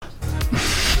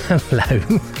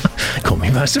Hello. Caught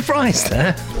me by surprise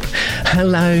there.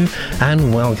 Hello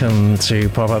and welcome to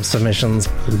Pop-Up Submissions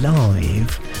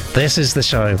Live. This is the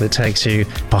show that takes you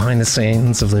behind the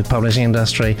scenes of the publishing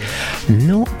industry,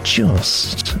 not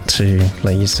just to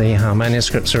let you see how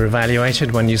manuscripts are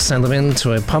evaluated when you send them in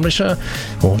to a publisher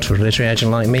or to a literary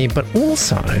agent like me, but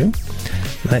also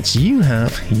lets you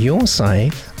have your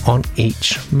say on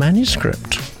each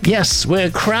manuscript. Yes,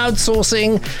 we're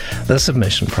crowdsourcing the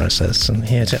submission process, and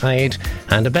here to aid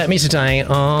and abet me today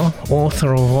are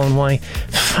author of one of my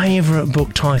favourite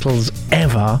book titles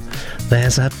ever,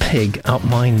 There's a Pig Up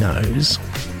My Nose.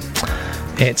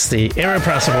 It's the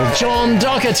irrepressible John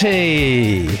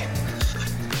Docherty.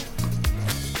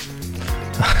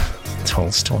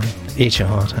 Tolstoy, eat your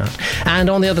heart out. And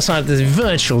on the other side of the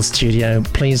virtual studio,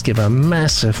 please give a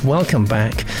massive welcome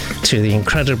back to the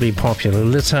incredibly popular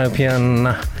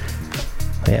Litopian,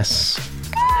 yes,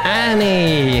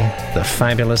 Annie, the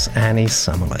fabulous Annie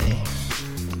Summerlee.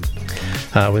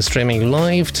 We're streaming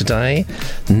live today,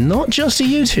 not just to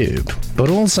YouTube, but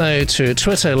also to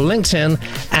Twitter, LinkedIn,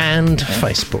 and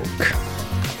Facebook.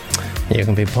 You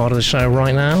can be part of the show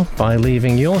right now by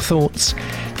leaving your thoughts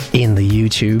in the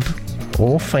YouTube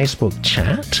or Facebook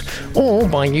chat, or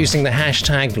by using the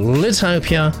hashtag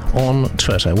Litopia on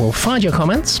Twitter. We'll find your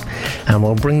comments and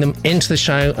we'll bring them into the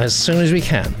show as soon as we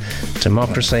can.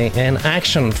 Democracy in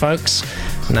action, folks.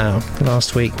 Now,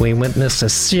 last week we witnessed a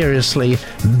seriously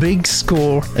big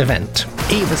score event.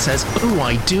 Eva says, "Oh,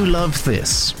 I do love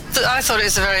this." I thought it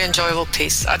was a very enjoyable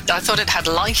piece. I thought it had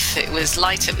life. It was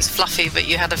light, it was fluffy, but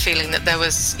you had a feeling that there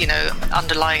was,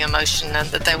 underlying emotion and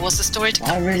that there was a story to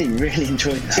come. I really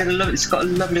enjoyed that. It's got a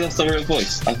lovely authorial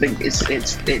voice. I think it's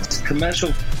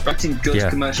commercial, writing good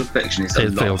commercial fiction is a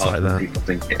lot harder than people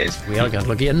think it is. We are going to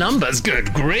look at your numbers,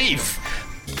 good grief!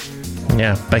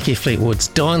 Yeah, Becky Fleetwood's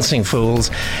Dancing Fools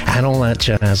and all that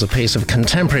jazz, a piece of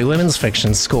contemporary women's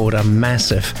fiction, scored a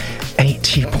massive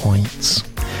 80 points.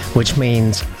 Which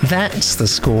means that's the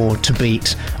score to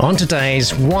beat on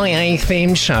today's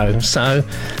YA-themed show. So,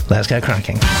 let's go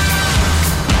cracking.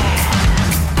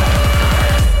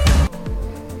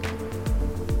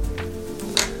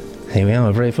 Here we are,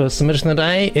 our very first submission of the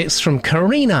day. It's from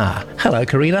Karina. Hello,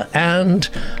 Karina, and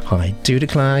I do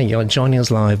declare you're joining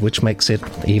us live, which makes it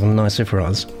even nicer for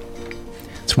us.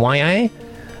 It's YA,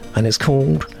 and it's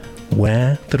called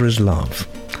Where There Is Love.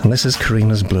 And this is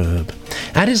Karina's blurb.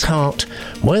 At its heart,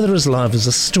 Where There Is Love is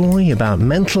a story about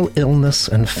mental illness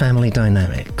and family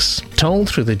dynamics, told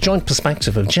through the joint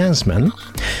perspective of Jasmine,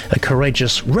 a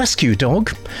courageous rescue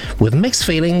dog with mixed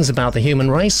feelings about the human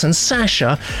race, and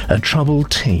Sasha, a troubled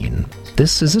teen.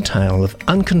 This is a tale of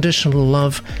unconditional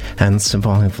love and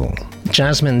survival.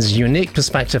 Jasmine's unique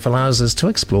perspective allows us to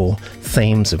explore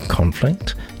themes of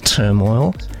conflict,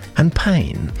 turmoil, and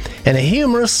pain in a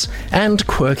humorous and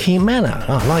quirky manner.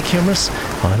 I like humorous,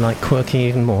 I like quirky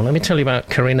even more. Let me tell you about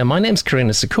Karina. My name's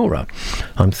Karina Sakura.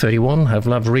 I'm 31, I've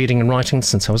loved reading and writing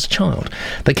since I was a child.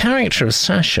 The character of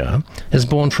Sasha is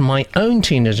born from my own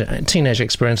teenage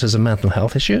experiences of mental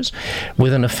health issues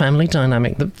within a family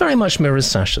dynamic that very much mirrors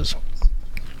Sasha's.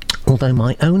 Although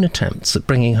my own attempts at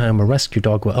bringing home a rescue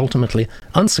dog were ultimately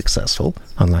unsuccessful,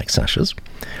 unlike Sasha's,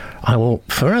 I will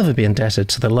forever be indebted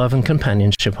to the love and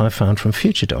companionship I've found from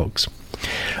future dogs.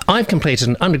 I've completed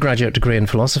an undergraduate degree in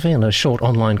philosophy and a short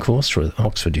online course through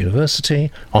Oxford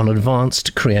University on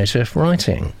advanced creative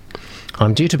writing.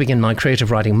 I'm due to begin my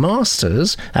creative writing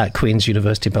masters at Queen's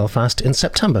University Belfast in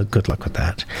September. Good luck with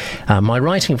that. My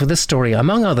writing for this story,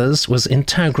 among others, was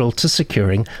integral to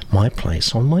securing my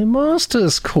place on my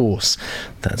master's course.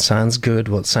 That sounds good.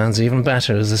 What sounds even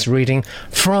better is this reading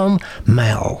from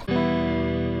Mel.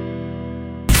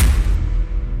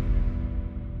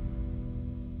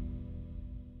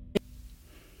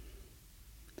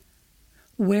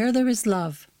 Where There Is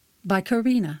Love by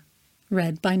Karina,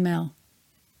 read by Mel.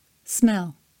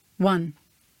 Smell 1.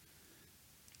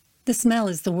 The smell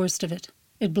is the worst of it.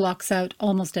 It blocks out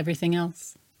almost everything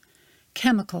else.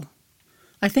 Chemical.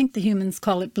 I think the humans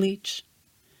call it bleach.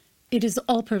 It is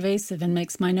all-pervasive and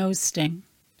makes my nose sting.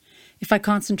 If I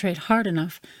concentrate hard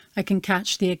enough, I can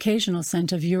catch the occasional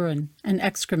scent of urine and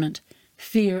excrement,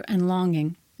 fear and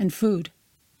longing, and food.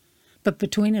 But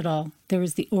between it all, there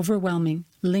is the overwhelming,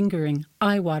 lingering,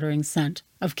 eye-watering scent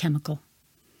of chemical.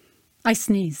 I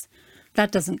sneeze.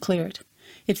 That doesn't clear it.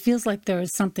 It feels like there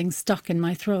is something stuck in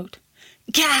my throat.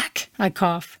 Gack! I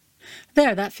cough.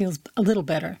 There, that feels a little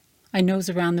better. I nose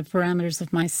around the parameters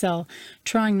of my cell,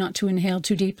 trying not to inhale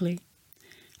too deeply.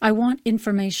 I want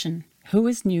information. Who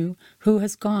is new? Who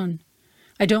has gone?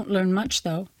 I don't learn much,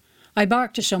 though. I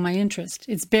bark to show my interest.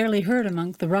 It's barely heard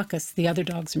among the ruckus the other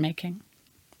dogs are making.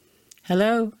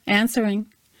 Hello,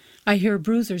 answering. I hear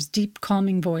Bruiser's deep,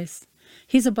 calming voice.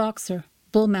 He's a boxer,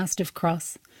 bull mastiff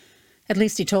cross. At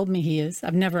least he told me he is.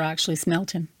 I've never actually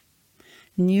smelt him.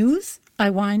 News? I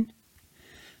whine.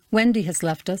 Wendy has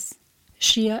left us.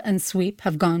 Shia and Sweep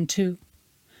have gone too.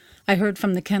 I heard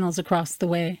from the kennels across the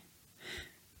way.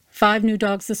 5 new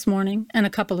dogs this morning and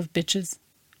a couple of bitches.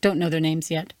 Don't know their names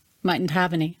yet. Mightn't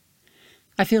have any.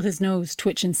 I feel his nose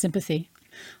twitch in sympathy.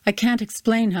 I can't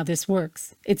explain how this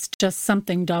works. It's just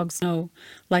something dogs know,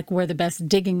 like where the best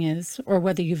digging is or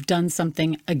whether you've done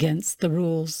something against the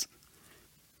rules.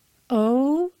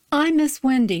 Oh, I miss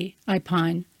Wendy, I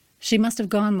pine. She must have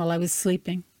gone while I was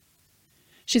sleeping.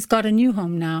 She's got a new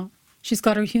home now. She's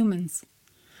got her humans.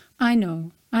 I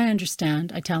know. I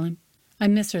understand, I tell him. I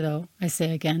miss her, though, I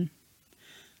say again.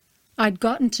 I'd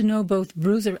gotten to know both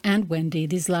Bruiser and Wendy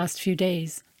these last few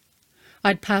days.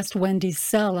 I'd passed Wendy's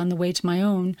cell on the way to my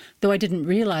own, though I didn't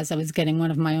realize I was getting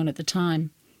one of my own at the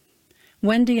time.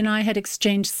 Wendy and I had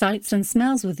exchanged sights and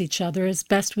smells with each other as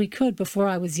best we could before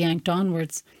I was yanked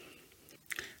onwards.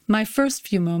 My first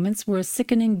few moments were a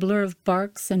sickening blur of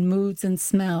barks and moods and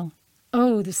smell.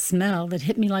 Oh, the smell that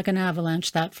hit me like an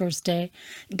avalanche that first day.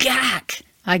 Gack!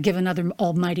 I give another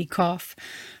almighty cough.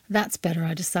 That's better,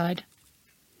 I decide.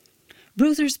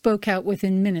 Bruiser spoke out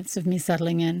within minutes of me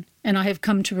settling in, and I have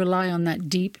come to rely on that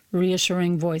deep,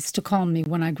 reassuring voice to calm me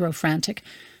when I grow frantic,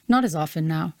 not as often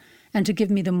now, and to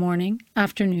give me the morning,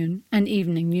 afternoon, and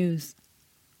evening news.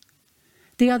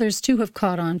 The others, too, have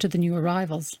caught on to the new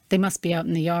arrivals. They must be out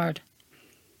in the yard.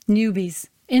 Newbies.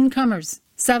 Incomers.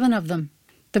 7 of them.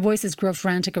 The voices grow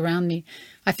frantic around me.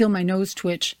 I feel my nose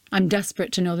twitch. I'm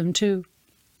desperate to know them, too.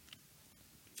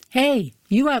 Hey,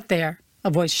 you out there, a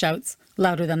voice shouts,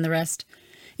 louder than the rest.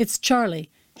 It's Charlie.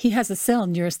 He has a cell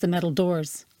nearest the metal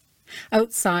doors.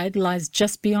 Outside lies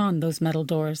just beyond those metal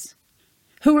doors.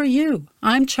 Who are you?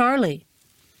 I'm Charlie.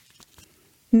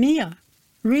 Mia,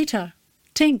 Rita,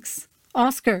 Tinks,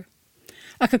 Oscar.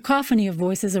 A cacophony of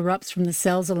voices erupts from the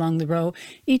cells along the row,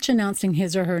 each announcing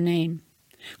his or her name.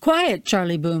 Quiet,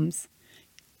 Charlie booms.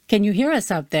 Can you hear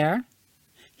us out there?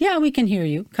 Yeah, we can hear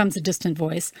you, comes a distant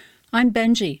voice. I'm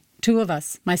Benji. 2 of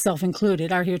us, myself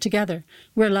included, are here together.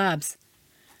 We're labs.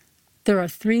 There are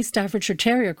 3 Staffordshire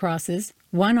Terrier crosses,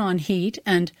 1 on heat,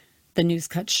 and, the news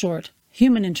cuts short,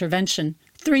 human intervention.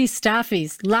 3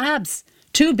 staffies, labs,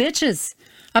 2 bitches.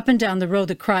 Up and down the row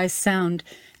the cries sound,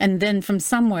 and then from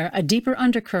somewhere a deeper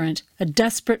undercurrent, a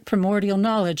desperate primordial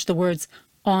knowledge, the words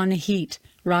on heat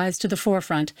rise to the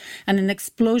forefront, and an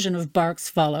explosion of barks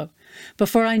follow.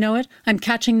 Before I know it, I'm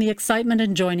catching the excitement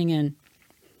and joining in.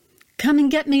 Come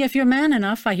and get me if you're man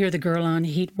enough, I hear the girl on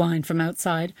heat whine from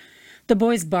outside. The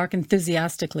boys bark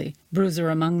enthusiastically,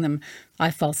 Bruiser among them. I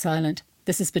fall silent.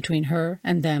 This is between her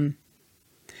and them.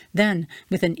 Then,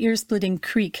 with an ear-splitting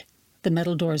creak, the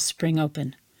metal doors spring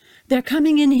open. They're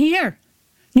coming in here!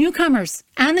 Newcomers!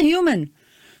 And the human!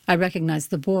 I recognize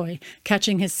the boy,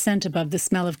 catching his scent above the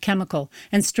smell of chemical,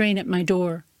 and strain at my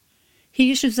door.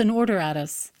 He issues an order at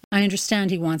us. I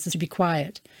understand he wants us to be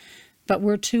quiet. But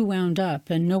we're too wound up,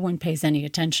 and no one pays any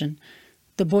attention.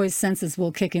 The boy's senses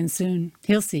will kick in soon.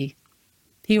 He'll see.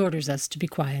 He orders us to be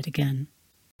quiet again.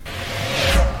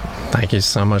 Thank you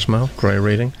so much, Mel. Great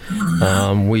reading.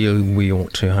 We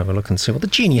ought to have a look and see what the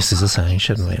geniuses are saying,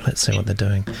 shouldn't we? Let's see what they're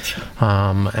doing.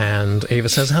 And Eva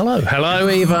says hello. Hello,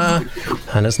 Eva.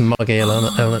 And it's muggy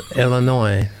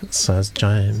Illinois, says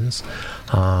James.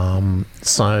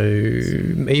 So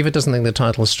Eva doesn't think the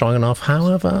title is strong enough.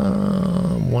 However,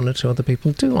 1 or 2 other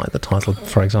people do like the title.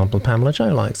 For example, Pamela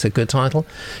Jo likes it. Good title.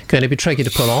 Going to be tricky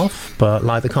to pull off, but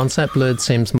like the concept, Blurred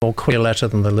seems more queer letter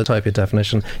than the Litopia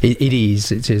definition. It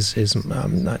is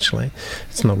actually.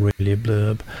 It's not really a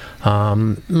blurb.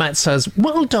 Matt says,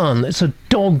 well done. It's a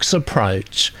dog's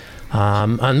approach.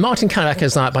 And Martin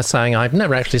Kanak that by saying, I've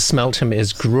never actually smelt him. It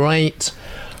is great.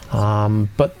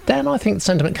 But then I think the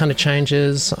sentiment kind of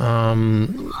changes.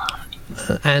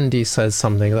 Andy says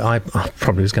something that I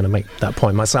probably was going to make that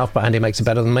point myself, but Andy makes it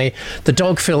better than me. The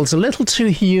dog feels a little too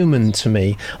human to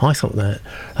me. I thought that.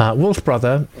 Wolf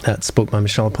Brother, that's book by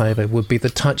Michelle Paver, would be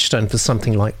the touchstone for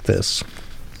something like this,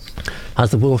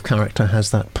 as the wolf character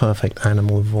has that perfect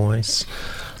animal voice.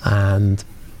 And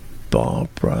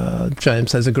Barbara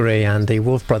James says, agree, Andy.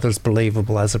 Wolf Brother's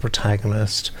believable as a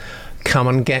protagonist. Come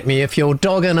and get me if you're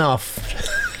dog enough,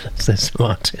 says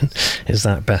Martin. Is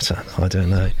that better? I don't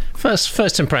know.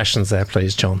 First impressions there,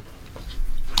 please, John.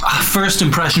 First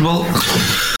impression, well,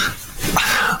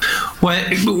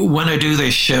 when I do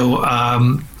this show,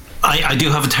 I do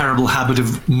have a terrible habit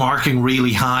of marking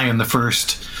really high in the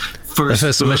first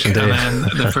first submission, book, and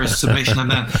then the first submission,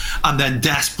 and then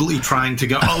desperately trying to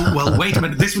go, oh well, wait a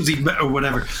minute, this was even better, or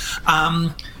whatever.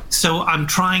 So I'm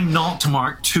trying not to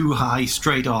mark too high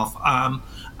straight off.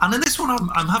 And in this one,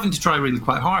 I'm having to try really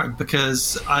quite hard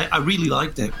because I really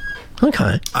liked it.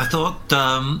 Okay. I thought,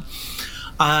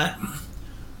 I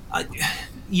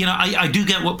do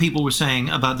get what people were saying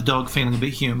about the dog feeling a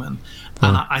bit human,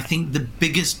 and I think the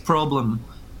biggest problem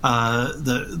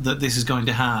that this is going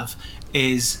to have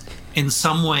is, in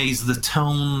some ways, the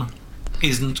tone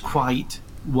isn't quite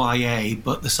YA,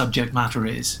 but the subject matter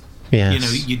is.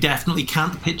 Yes. You definitely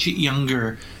can't pitch it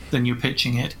younger than you're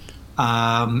pitching it.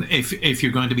 If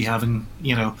you're going to be having,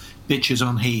 bitches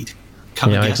on heat,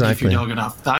 come and get me if you're dog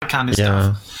enough, that kind of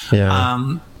stuff.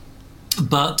 Yeah.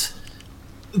 But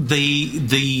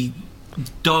the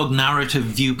dog narrative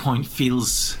viewpoint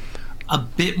feels a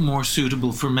bit more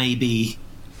suitable for maybe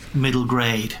middle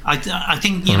grade. I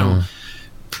think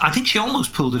I think she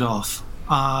almost pulled it off.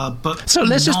 But so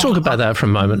let's just talk about that for a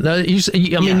moment. No,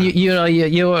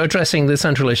 you're addressing the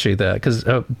central issue there, because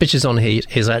bitches on heat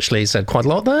is actually said quite a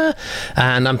lot there,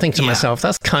 and I'm thinking to myself,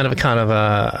 that's kind of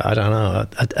a I don't know,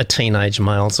 a teenage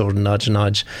male sort of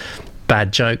nudge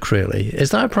bad joke, really. Is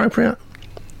that appropriate?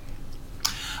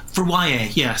 For YA,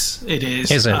 yes, it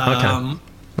is. Is it? Okay.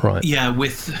 Right. Yeah, well,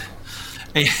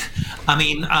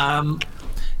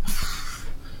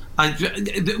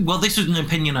 this is an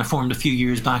opinion I formed a few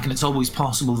years back, and it's always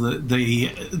possible that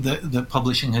the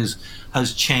publishing has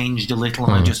changed a little,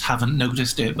 and I just haven't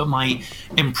noticed it. But my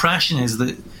impression is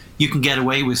that you can get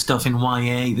away with stuff in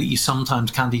YA that you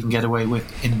sometimes can't even get away with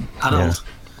in adult.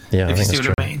 Yeah, if I think you see that's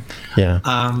what true. I mean. Yeah.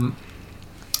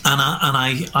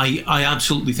 I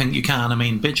absolutely think you can. I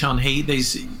mean, bitch on heat.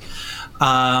 There's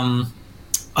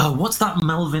what's that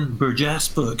Melvin Burgess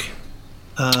book?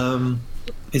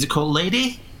 Is it called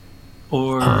Lady?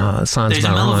 Or there's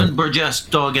a Melvin Burgess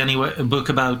dog book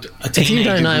about a teenager. If you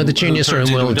don't know, the Genius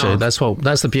Room will do. That's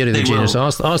the beauty of the Genius.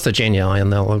 Ask the Genii,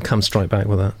 and they'll come straight back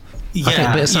with it. Yeah,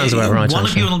 I think it sounds about right. One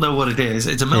of you will know what it is.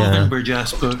 It's a Melvin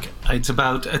Burgess book. It's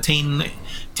about a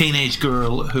teenage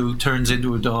girl who turns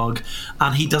into a dog,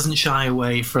 and he doesn't shy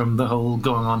away from the whole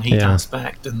going on heat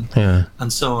aspect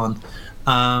and so on.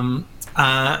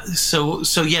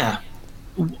 So yeah,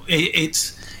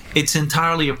 it's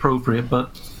entirely appropriate,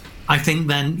 but I think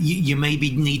then you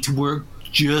maybe need to work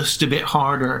just a bit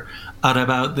harder at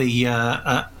about the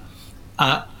at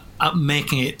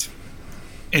making it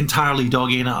entirely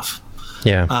doggy enough.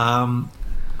 Yeah.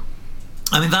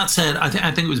 I mean, that said, I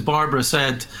think it was Barbara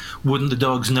said, wouldn't the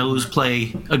dog's nose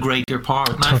play a greater part?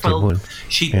 And I felt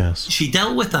she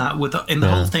dealt with that in the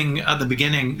whole thing at the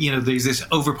beginning. There's this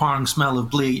overpowering smell of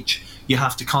bleach. You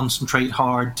have to concentrate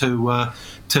hard to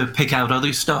pick out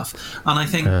other stuff. And I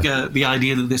think the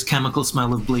idea that this chemical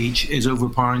smell of bleach is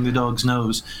overpowering the dog's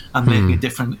nose and making a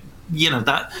different,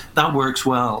 that works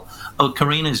well. Oh,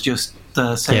 Karina's just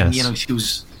saying, she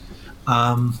was.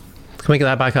 Can we get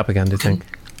that back up again, do you think?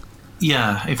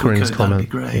 Yeah, if Karina's we could, comment. that'd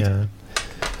be great. Yeah.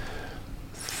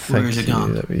 Where is it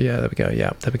gone? Yeah, there we go.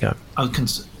 Yeah, there we go.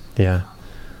 Yeah.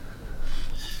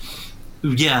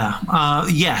 Yeah.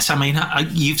 Yes. I mean,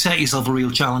 you've set yourself a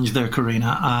real challenge there,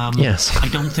 Karina. Yes. I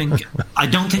don't think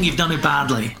you've done it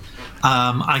badly.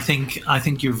 I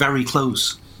think you're very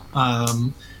close.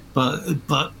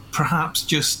 But perhaps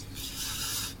just.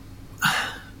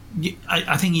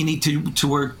 I think you need to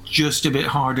work just a bit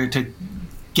harder to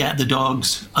get the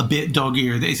dogs a bit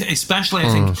doggier. Especially, I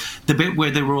think, the bit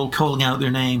where they were all calling out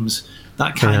their names.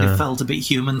 That kind of felt a bit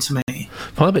human to me.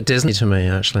 Well, a bit Disney to me,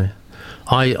 actually.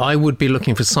 I would be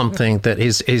looking for something that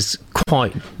is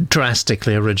quite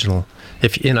drastically original.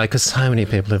 Because so many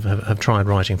people have tried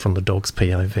writing from the dog's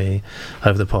POV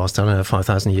over the past,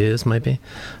 5,000 years, maybe.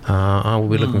 I will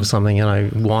be looking for something,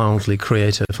 wildly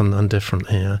creative and different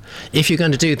here. If you're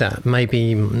going to do that,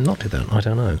 maybe not do that. I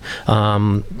don't know.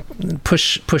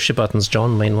 Push your buttons,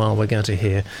 John. Meanwhile, we're going to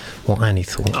hear what Annie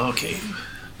thought. Okay.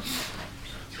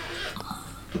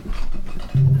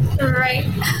 Right.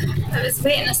 I was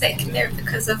waiting a second there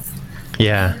because of...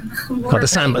 Yeah. Got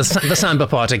the samba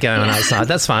party going outside.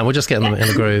 That's fine. We'll just get them in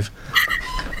the groove.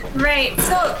 Right.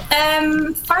 So,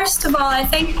 first of all, I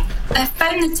think I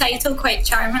found the title quite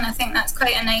charming. I think that's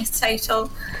quite a nice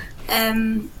title.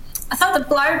 I thought the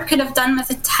blurb could have done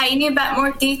with a tiny bit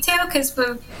more detail, because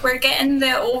we're getting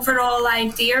the overall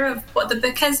idea of what the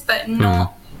book is, but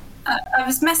not... I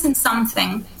was missing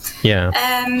something. Yeah.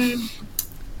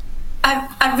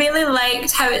 I really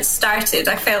liked how it started.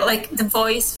 I felt like the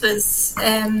voice was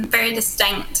very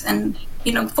distinct, and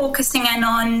focusing in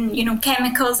on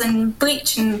chemicals and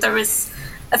bleach, and I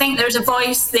think there was a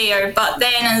voice there. But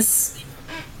then as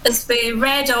as we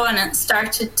read on, it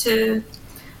started to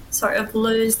sort of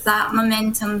lose that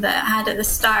momentum that it had at the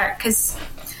start, because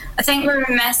I think we were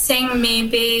missing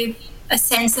maybe a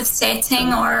sense of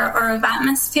setting or of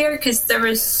atmosphere, because there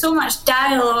was so much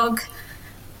dialogue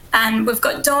and we've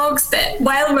got dogs, but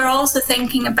while we're also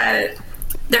thinking about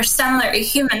they're similar to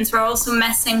humans, we're also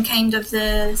missing kind of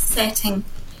the setting.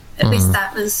 At least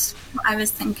that was what I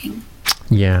was thinking.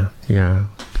 Yeah.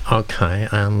 Okay,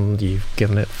 and you've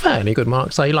given it fairly good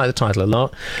marks. So you like the title a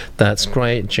lot. That's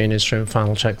great. Genius Room,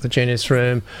 Final Check, The Genius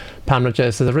Room. Pamela Joe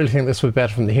says, I really think this would be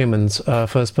better from the humans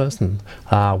first person.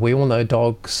 We all know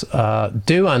dogs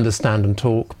do understand and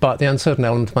talk, but the uncertain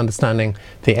element of understanding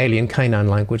the alien canine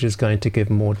language is going to give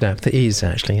more depth. It is,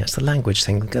 actually. It's the language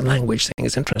thing. The language thing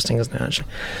is interesting, isn't it, actually?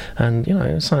 And, you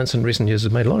know, science in recent years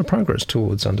has made a lot of progress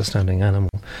towards understanding animal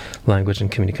language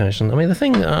and communication. I mean, the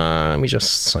thing, let me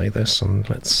just say this, and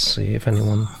let's see if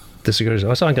anyone disagrees.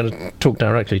 So I'm going to talk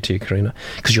directly to you, Karina,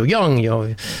 because you're young,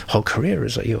 your whole career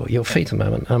is at your feet at the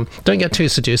moment. Don't get too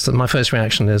seduced. My first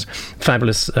reaction is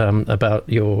fabulous about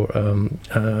your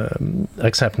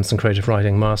acceptance and creative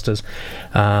writing masters.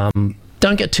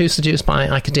 Don't get too seduced by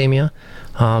academia.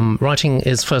 Writing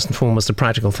is first and foremost a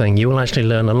practical thing. You will actually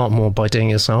learn a lot more by doing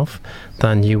yourself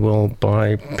than you will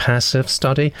by passive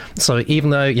study. So even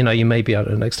though, you know, you may be out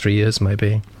in the next 3 years,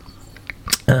 maybe,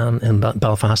 in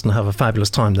Belfast, and have a fabulous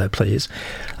time there, please.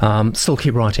 Still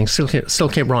keep writing, still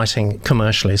keep writing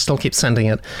commercially, still keep sending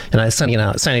it, sending it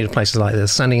out, sending it to places like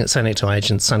this, sending it to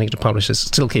agents, sending it to publishers.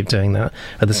 Still keep doing that.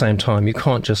 At the same time, you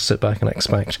can't just sit back and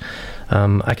expect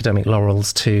academic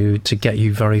laurels to get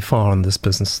you very far in this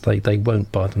business. They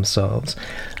won't by themselves.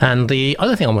 And the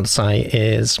other thing I want to say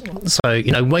is, so,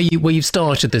 you know, where you've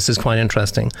started this is quite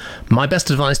interesting. My best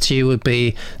advice to you would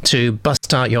be to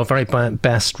bust out your very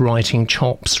best writing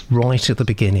chops right at the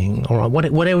beginning. All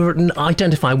right, whatever,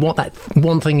 identify what that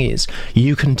one thing is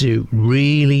you can do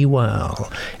really well.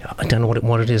 I don't know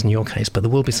what it is in your case, but there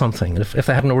will be something. If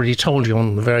they haven't already told you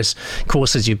on the various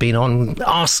courses you've been on,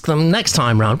 ask them next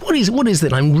time round, what is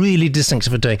it I'm really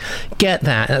distinctive at doing? Get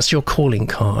that. That's your calling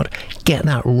card. Get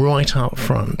that right up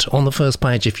front on the first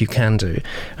page if you can do,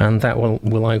 and that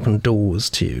will open doors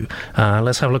to you.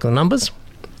 Let's have a look at the numbers.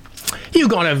 You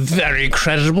got a very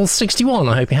creditable 61.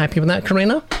 I hope you're happy with that,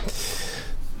 Karina.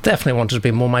 Definitely wanted to be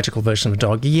a more magical version of a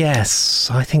dog. Yes,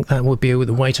 I think that would be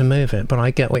the way to move it, but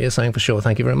I get what you're saying for sure.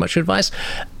 Thank you very much for your advice.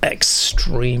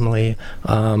 Extremely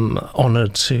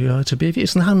honoured to be of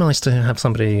use, and how nice to have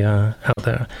somebody out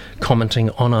there commenting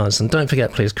on us. And don't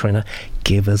forget, please, Karina,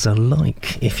 give us a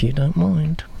like if you don't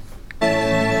mind.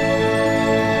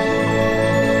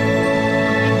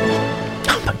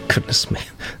 Oh my goodness me,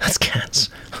 that's cats.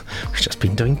 We've just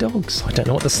been doing dogs. I don't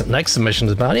know what the next submission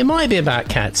is about. It might be about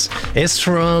cats. It's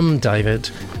from David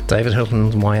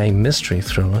Hilton's YA mystery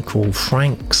thriller called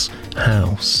Frank's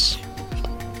House.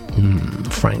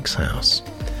 Frank's House.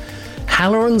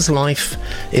 Halloran's life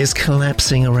is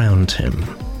collapsing around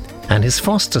him, and his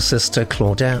foster sister,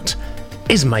 Claudette,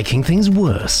 is making things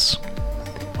worse.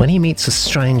 When he meets a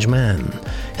strange man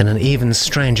in an even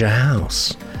stranger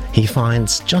house, he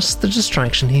finds just the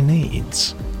distraction he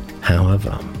needs.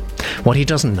 However, what he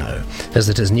doesn't know is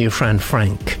that his new friend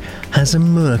Frank has a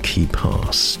murky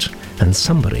past, and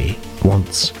somebody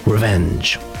wants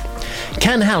revenge.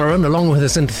 Can Halloran, along with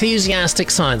his enthusiastic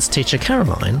science teacher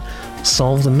Caroline,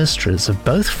 solve the mysteries of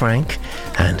both Frank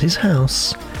and his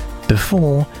house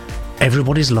before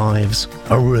everybody's lives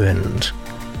are ruined?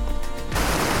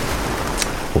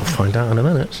 We'll find out in a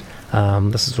minute.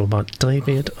 This is all about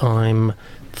David. I'm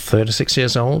 36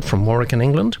 years old, from Warwick in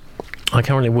England. I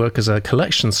currently work as a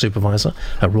collections supervisor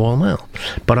at Royal Mail,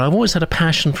 but I've always had a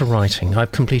passion for writing.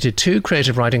 I've completed 2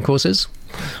 creative writing courses,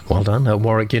 well done, at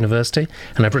Warwick University,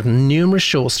 and I've written numerous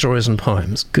short stories and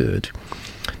poems. Good.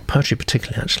 Poetry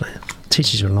particularly, actually.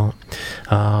 Teaches you a lot.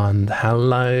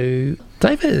 Hello,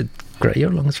 David. Great,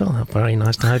 you're along as well. Very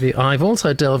nice to have you. I've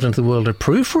also delved into the world of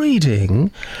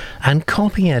proofreading and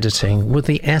copy editing with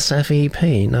the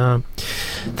SFEP. Now,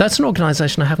 that's an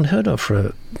organisation I haven't heard of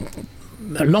for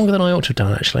longer than I ought to have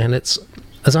done, actually, and it's,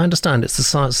 as I understand, it's the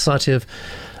Society of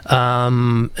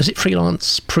is it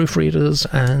freelance proofreaders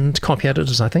and copy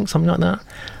editors, I think, something like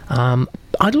that.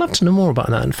 I'd love to know more about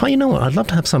that. In fact, you know what, I'd love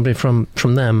to have somebody from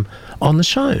them on the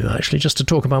show, actually, just to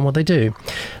talk about what they do.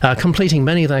 Completing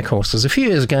many of their courses. A few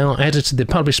years ago, I edited the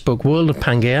published book World of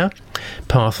Pangaea,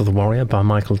 Path of the Warrior by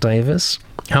Michael Davis.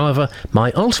 However,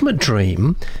 my ultimate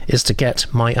dream is to get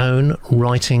my own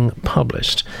writing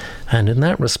published. And in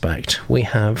that respect, we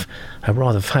have a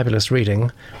rather fabulous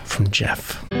reading from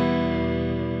Jeff.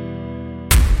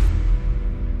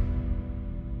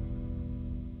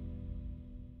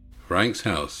 Frank's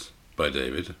House by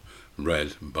David,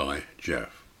 read by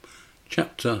Jeff.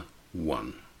 Chapter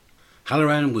 1.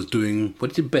 Halloran was doing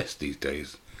what he did best these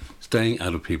days, staying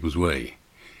out of people's way.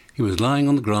 He was lying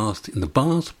on the grass in the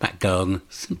bar's back garden,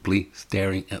 simply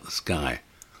staring at the sky.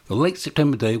 The late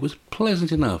September day was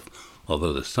pleasant enough,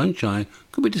 although the sunshine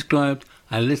could be described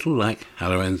a little like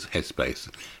Halloran's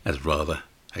headspace, as rather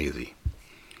hazy.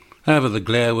 However, the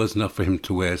glare was enough for him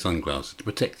to wear sunglasses to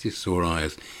protect his sore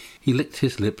eyes. He licked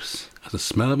his lips as the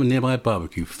smell of a nearby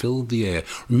barbecue filled the air,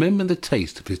 remembering the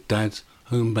taste of his dad's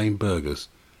home-made burgers.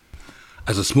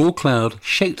 As a small cloud,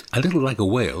 shaped a little like a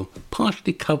whale,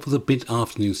 partially covered the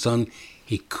mid-afternoon sun,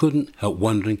 he couldn't help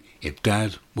wondering if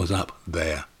Dad was up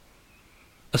there.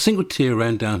 A single tear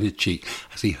ran down his cheek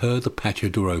as he heard the patio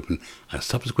door open and a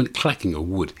subsequent clacking of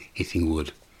wood hitting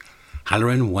wood.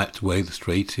 Halloran wiped away the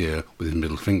stray tear with his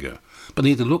middle finger, but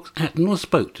neither looked at nor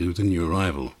spoke to the new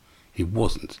arrival. He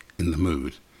wasn't in the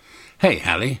mood. "Hey,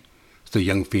 Hallie," said a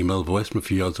young female voice from a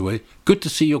few yards away. "Good to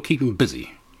see you're keeping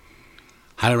busy."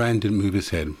 Halloran didn't move his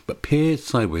head, but peered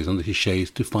sideways under his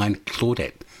shades to find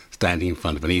Claudette standing in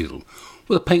front of an easel,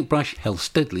 with a paintbrush held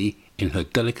steadily in her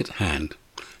delicate hand.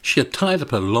 She had tied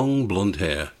up her long blonde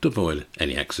hair to avoid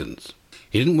any accidents.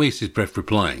 He didn't waste his breath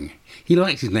replying. He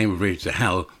liked his name originally to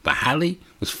Hal, but Hallie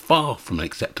was far from an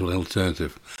acceptable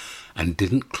alternative. And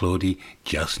didn't Claudie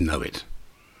just know it?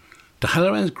 To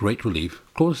Halloran's great relief,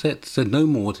 Claudette said no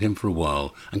more to him for a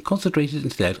while, and concentrated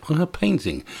instead on her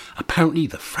painting. Apparently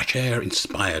the fresh air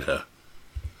inspired her.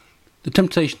 The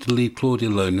temptation to leave Claudia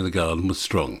alone in the garden was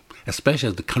strong, especially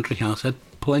as the country house had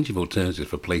plenty of alternatives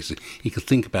for places he could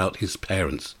think about his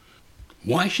parents.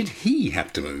 Why should he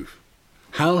have to move?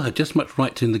 Hal had just as much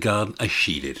right to in the garden as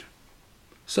she did.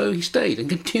 So he stayed and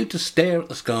continued to stare at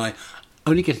the sky,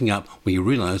 only getting up when he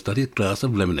realised that his glass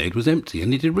of lemonade was empty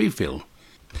and needed refill.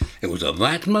 It was at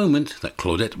that moment that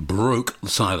Claudette broke the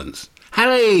silence.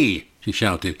 "Hallie!" she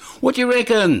shouted. "What do you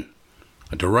reckon?"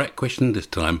 A direct question this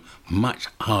time, much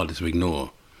harder to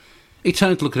ignore. He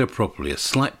turned to look at her properly. A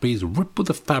slight breeze rippled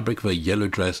the fabric of her yellow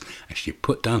dress as she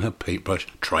put down her paintbrush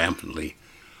triumphantly.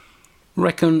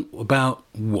 "Reckon about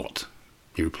what?"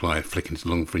 he replied, flicking his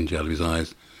long fringe out of his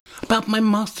eyes. "About my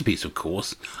masterpiece, of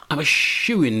course. I'm a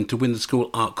shoo-in to win the school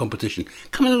art competition.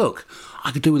 Come and look.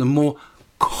 I could do with a more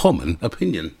common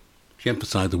opinion." She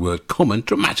emphasised the word common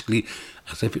dramatically,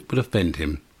 as if it would offend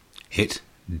him. It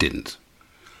didn't.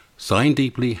 Sighing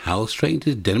deeply, Hal straightened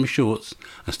his denim shorts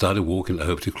and started walking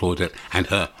over to Claudette and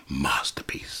her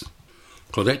masterpiece.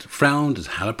 Claudette frowned as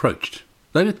Hal approached.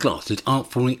 "Those glasses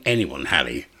aren't fooling anyone,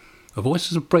 Hallie." Her voice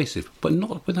was abrasive, but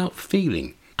not without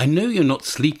feeling. "I know you're not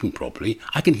sleeping properly.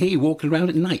 I can hear you walking around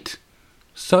at night."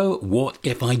 "So what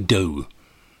if I do?"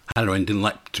 Halloran didn't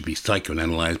like to be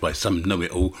psychoanalyzed by some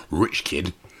know-it-all rich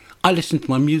kid. "I listen to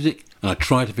my music and I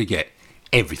try to forget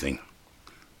everything."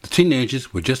 The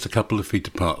teenagers were just a couple of feet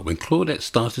apart when Claudette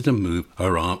started to move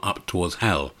her arm up towards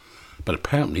Hal, but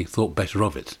apparently thought better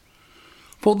of it.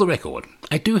 "For the record,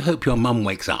 I do hope your mum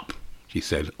wakes up," she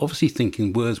said, obviously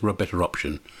thinking words were a better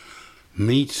option.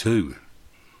 "Me too."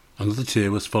 Another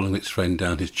tear was following its friend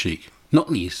down his cheek.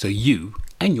 "Not least so you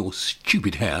and your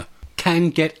stupid hair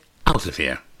can get out of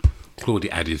here,"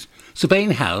 Claudia added,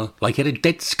 surveying Hal like he had a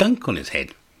dead skunk on his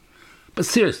head. "But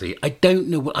seriously, I don't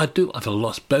know what I'd do if I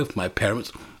lost both my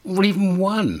parents, or even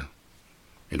one."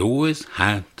 It always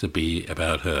had to be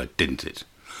about her, didn't it?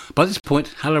 By this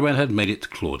point, Halloran had made it to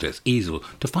Claudette's easel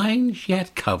to find she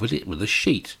had covered it with a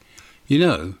sheet. "You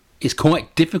know, it's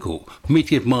quite difficult for me to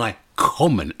give my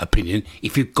common opinion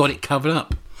if you've got it covered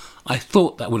up. I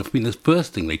thought that would have been the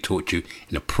first thing they taught you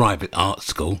in a private art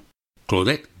school."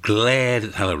 Claudette glared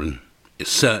at Halloran. It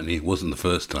certainly wasn't the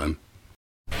first time.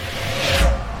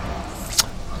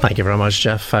 Thank you very much,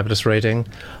 Jeff. Fabulous reading.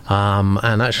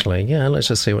 And actually, let's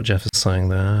just see what Jeff is saying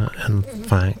there. In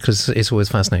fact, because it's always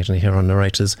fascinating to hear our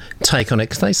narrators' take on it,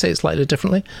 because they say it slightly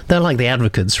differently. They're like the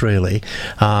advocates, really.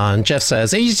 And Jeff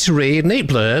says, easy to read, neat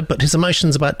blurb, but his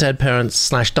emotions about dead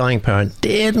parents/dying parent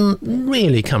didn't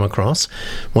really come across.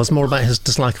 Was more about his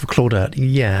dislike of Claudette.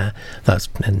 Yeah, that's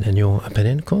in your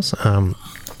opinion, of course.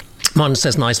 Mine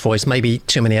says nice voice, maybe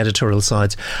too many editorial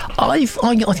sides. I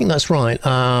think that's right.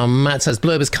 Matt says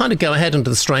blurb is kind of go ahead into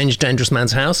the strange, dangerous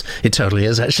man's house. It totally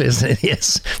is, actually, isn't it?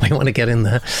 Yes, we want to get in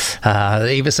there.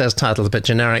 Eva says title a bit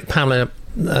generic. Pamela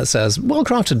says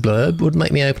well-crafted blurb would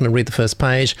make me open and read the first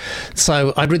page.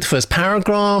 So I'd read the first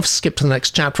paragraph, skip to the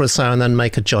next chapter or so, and then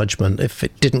make a judgment. If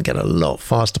it didn't get a lot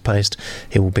faster paced,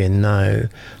 it will be a no.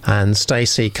 And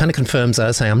Stacey kind of confirms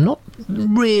that, saying I'm not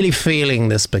really feeling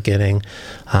this beginning.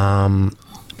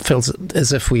 feels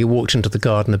as if we walked into the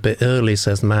garden a bit early,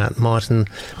 says Matt. Martin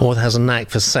author has a knack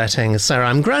for setting. Sarah,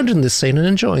 I'm grounded in this scene and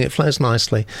enjoying it. Flows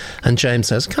nicely. And James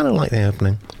says, kind of like the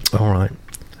opening. All right.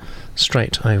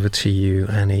 Straight over to you,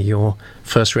 Annie. Your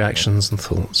first reactions and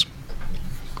thoughts.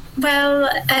 Well,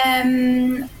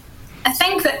 I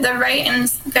think that the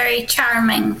writing's very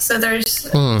charming. So there's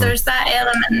that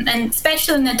element, and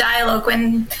especially in the dialogue,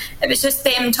 when it was just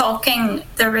them talking,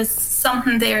 there was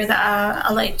something there that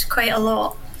I liked quite a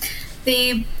lot.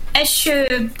 The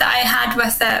issue that I had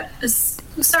with it was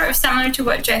sort of similar to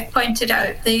what Jeff pointed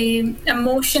out. The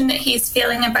emotion that he's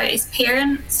feeling about his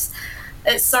parents,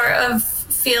 it sort of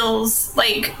feels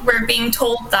like we're being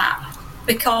told that,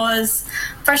 because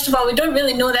first of all, we don't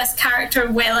really know this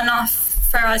character well enough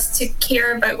for us to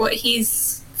care about what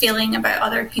he's feeling about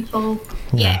other people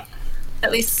yet.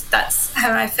 At least that's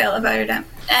how I felt about it.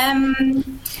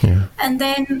 And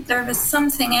then there was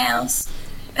something else.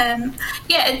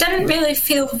 It didn't really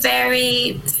feel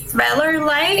very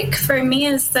thriller-like for me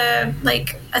as the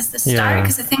start,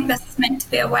 because I think this is meant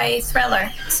to be a YA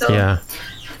thriller. So I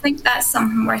think that's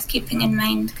something worth keeping in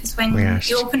mind, because when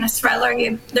you open a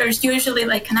thriller, there's usually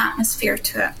like an atmosphere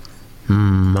to it.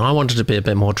 I wanted to be a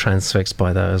bit more transfixed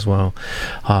by that as well.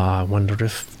 I wondered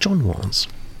if John was.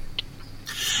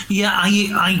 Yeah,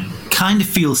 I kind of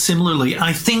feel similarly.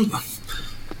 I think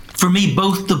for me,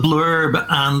 both the blurb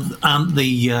and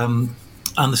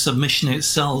the submission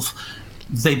itself,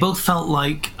 they both felt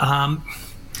like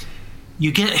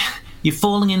you're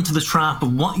falling into the trap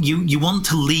of what you want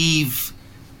to leave.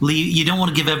 You don't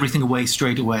want to give everything away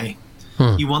straight away.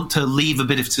 You want to leave a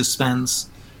bit of suspense,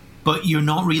 but you're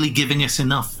not really giving us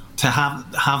enough to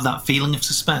have that feeling of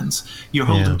suspense. You're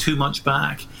holding too much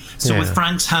back. So with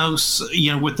Frank's house,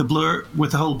 with the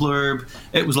whole blurb,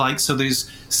 it was like, so there's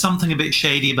something a bit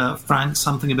shady about Frank,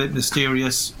 something a bit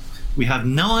mysterious. We have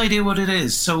no idea what it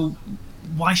is, so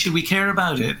why should we care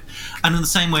about it? And in the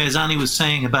same way as Annie was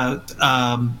saying about,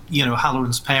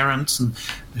 Halloran's parents, and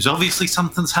there's obviously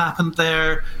something's happened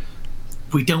there.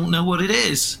 We don't know what it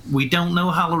is. We don't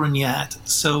know Halloran yet.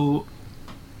 So,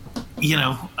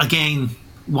 again,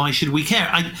 why should we care?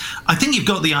 I think you've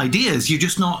got the ideas. You're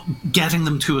just not getting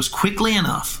them to us quickly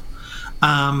enough.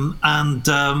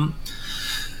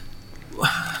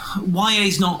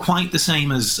 YA's not quite the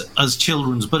same as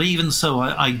children's, but even so,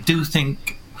 I do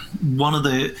think one of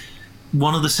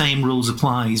the same rules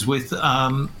applies with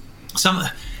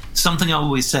something I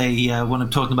always say when I'm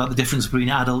talking about the difference between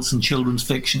adults and children's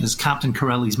fiction is Captain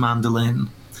Corelli's Mandolin.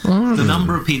 The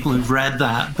number of people who've read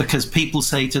that, because people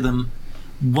say to them,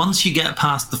 once you get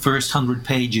past the first 100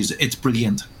 pages, it's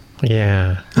brilliant.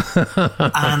 Yeah.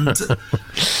 and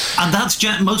that's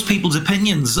most people's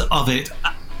opinions of it.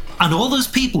 And all those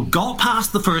people got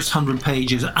past the first 100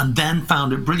 pages and then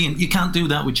found it brilliant. You can't do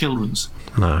that with children's.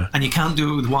 No. And you can't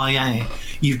do it with YA.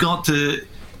 You've got to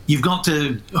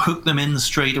hook them in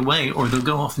straight away, or they'll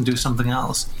go off and do something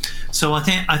else. So I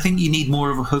think you need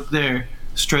more of a hook there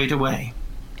straight away.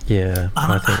 Yeah.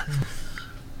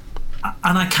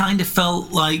 And I kind of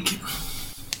felt like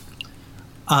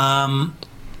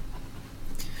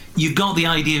you've got the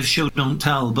idea of show don't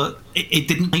tell, but it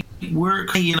didn't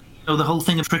work. The whole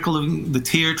thing of the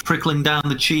tear trickling down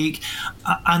the cheek,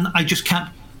 and I just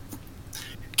kept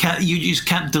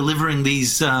delivering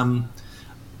these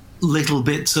little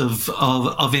bits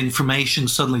of information.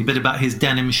 Suddenly, a bit about his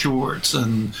denim shorts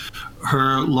and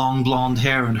her long blonde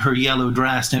hair and her yellow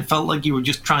dress, and it felt like you were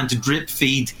just trying to drip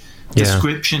feed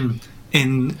description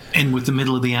in with the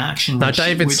middle of the action. Now,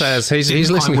 David says he's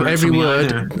listening to every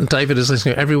word. Either. David is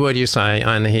listening to every word you say,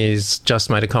 and he's just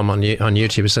made a comment on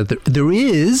YouTube. He said that there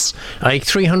is a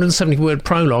 370-word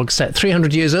prologue set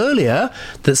 300 years earlier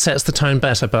that sets the tone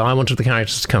better, but I wanted the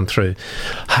characters to come through.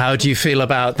 How do you feel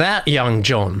about that, young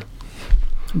John?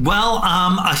 Well,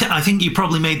 I think you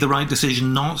probably made the right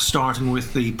decision not starting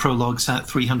with the prologue set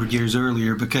 300 years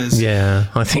earlier, because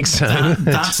I think so.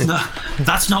 That's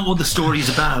not what the story is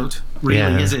about,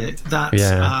 really, is it? That's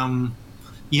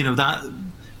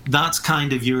that's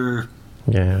kind of your.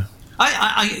 Yeah.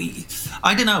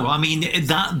 I don't know. I mean,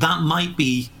 that might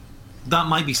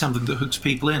be something that hooks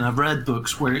people in. I've read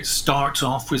books where it starts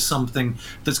off with something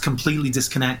that's completely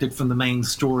disconnected from the main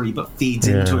story but feeds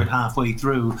into it halfway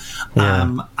through.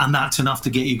 And that's enough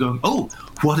to get you going, oh,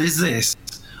 what is this?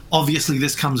 Obviously,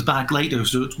 this comes back later,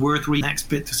 so it's worth reading the next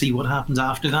bit to see what happens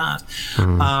after that.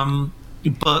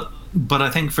 But I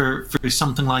think for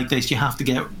something like this, you have to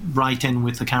get right in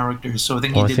with the characters. So I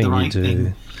think you did the right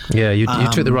thing. Yeah, you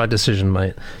took the right decision,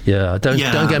 mate. Yeah, don't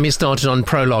get me started on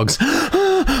prologues.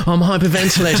 I'm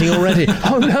hyperventilating already.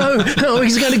 Oh no,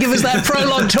 he's going to give us that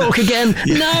prologue talk again.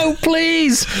 No,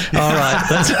 please. All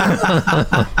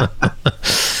right.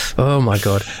 Oh my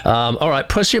God. All right,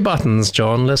 push your buttons,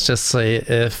 John. Let's just see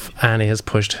if Annie has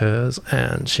pushed hers,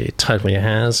 and she totally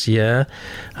has, yeah.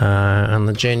 And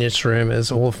the Genius Room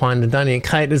is all fine and dandy, and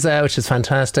Kate is there, which is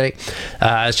fantastic.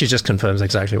 She just confirms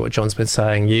exactly what John's been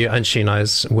saying. And she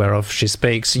knows whereof she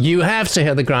speaks. You have to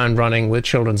hit the ground running with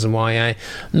children's and YA,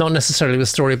 not necessarily with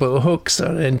storybook hooks.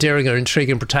 Endearing or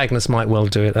intriguing protagonists might well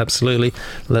do it, absolutely.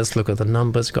 Let's look at the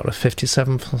numbers. Got a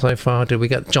 57 so far. Did we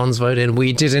get John's vote in?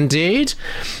 We did indeed.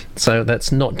 So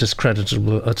that's not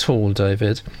discreditable at all,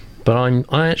 David. But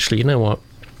I actually, you know what?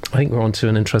 I think we're on to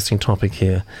an interesting topic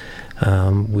here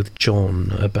with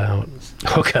John about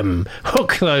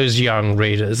hook those young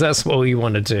readers. That's what we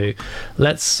want to do.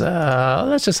 Let's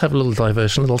just have a little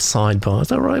diversion, a little sidebar. Is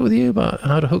that right with you about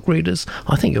how to hook readers?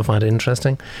 I think you'll find it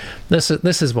interesting. This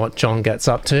is what John gets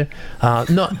up to.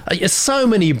 So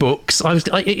many books.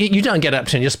 You don't get up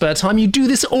to in your spare time. You do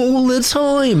this all the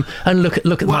time. And look at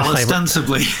my favourite.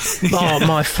 Ostensibly.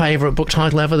 My favourite book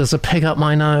title ever. There's a Pig Up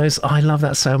My Nose. I love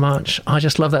that so much. I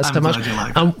just love that so much.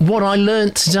 And what I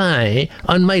learnt today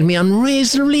and made me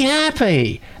unreasonably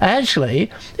happy, actually,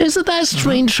 is that's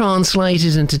been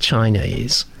translated into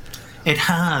Chinese. It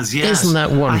has, yes. Isn't that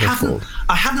wonderful?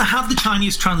 I haven't had the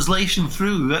Chinese translation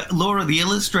through. Laura, the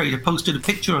illustrator, posted a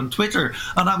picture on Twitter,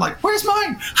 and I'm like, where's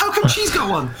mine? How come she's got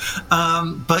one?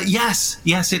 But yes,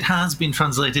 it has been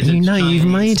translated into Chinese.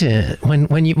 You've made it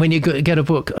when you get a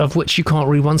book of which you can't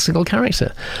read one single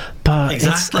character. But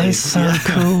exactly. It's so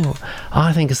cool.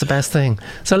 I think it's the best thing.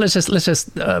 So let's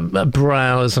just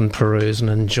browse and peruse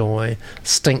and enjoy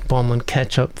Stink Bomb and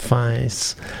Ketchup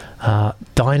Face.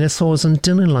 Dinosaurs and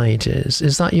Dinner Ladies.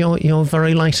 Is that your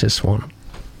very latest one?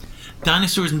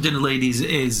 Dinosaurs and Dinner Ladies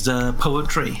is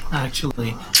poetry,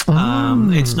 actually.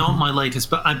 It's not my latest,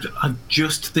 but I've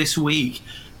just this week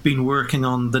been working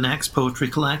on the next poetry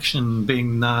collection,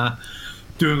 doing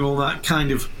all that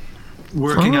kind of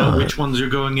working out which ones are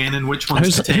going in and which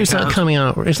ones to take out. Who's that coming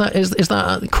out? Is that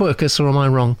Quercus, or am I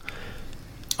wrong?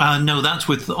 No, that's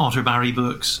with Otter Barry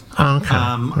Books. Okay.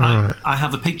 I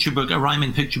have a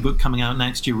rhyming picture book coming out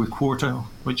next year with Quarto,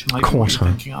 which might be what you're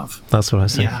thinking of. That's what I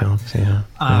was thinking of, yeah.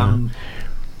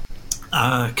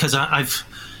 Because I've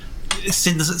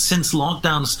since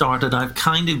lockdown started, I've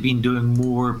kind of been doing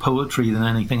more poetry than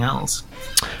anything else.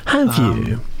 Have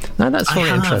you? Now that's very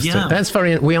interesting.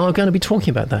 Yeah. We are going to be talking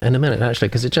about that in a minute, actually,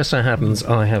 because it just so happens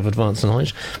I have Advanced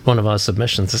Knowledge. One of our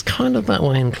submissions is kind of that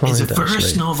way inclined. It's a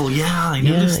first novel, I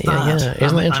noticed that. Yeah. Isn't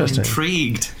that interesting? I'm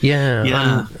intrigued.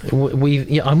 Yeah.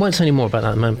 I won't say any more about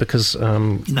that in a moment because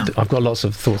I've got lots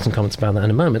of thoughts and comments about that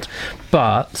in a moment.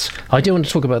 But I do want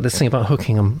to talk about this thing about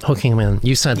hooking them in.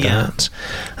 You said that,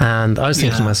 and I was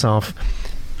thinking to myself,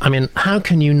 I mean, how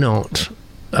can you not?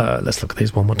 Let's look at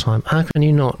these one more time. How can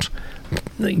you not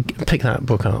pick that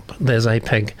book up? There's a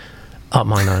pig up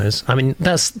my nose. I mean,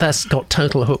 that's got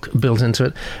total hook built into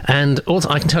it. And also,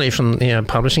 I can tell you from the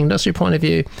publishing industry point of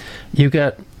view, you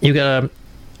get a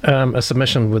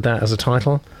submission with that as a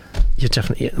title. You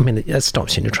definitely, I mean, it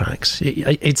stops you in your tracks.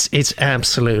 It's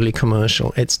absolutely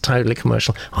commercial. It's totally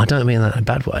commercial. I don't mean that in a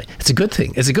bad way. It's a good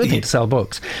thing. It's a good thing to sell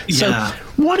books. So,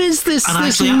 what is this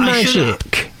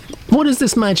magic? What is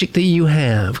this magic that you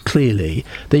have, clearly,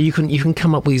 that you can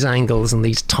come up with these angles and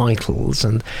these titles?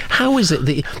 And how is it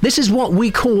that this is what we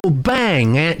call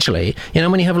bang, actually?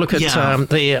 When you have a look at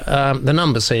the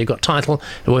numbers, so you've got title,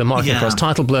 we're marking across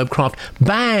title, blurb, craft,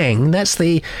 bang. That's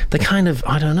the kind of,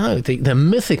 I don't know, the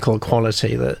mythical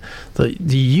quality that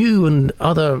you and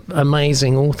other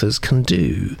amazing authors can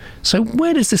do. So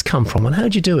where does this come from, and how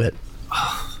do you do it?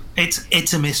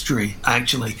 It's a mystery,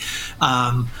 actually.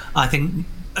 I think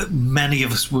many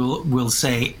of us will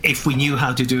say if we knew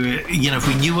how to do it, if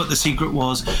we knew what the secret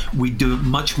was, we'd do it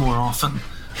much more often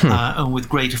and with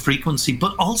greater frequency.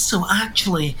 But also,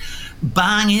 actually,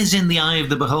 bang is in the eye of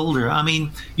the beholder. I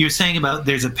mean, you're saying about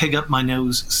there's a pig up my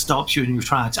nose, stops you in your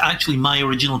tracks. Actually, my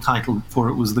original title for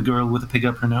it was The Girl with a Pig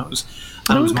Up Her Nose.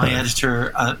 And it was my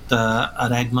editor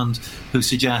at Egmont who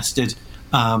suggested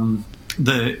retitling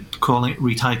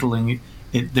it.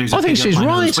 I think she's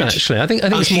right, actually. I think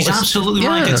she's absolutely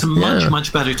right. It's a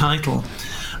much better title.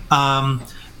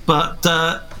 But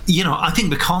I think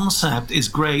the concept is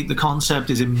great. The concept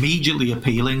is immediately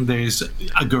appealing. There's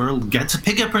a girl gets a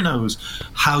pig up her nose.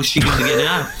 How's she going to get it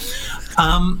out?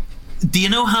 Do you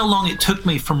know how long it took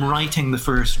me from writing the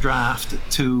first draft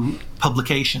to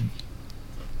publication?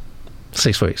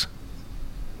 6 weeks.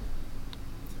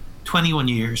 21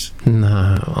 years.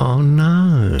 No. Oh,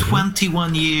 no.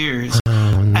 21 years.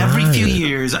 Oh, no. Every few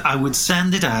years, is I would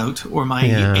send it out, or my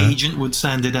agent would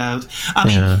send it out. I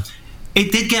mean,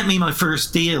 it did get me my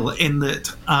first deal in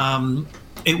that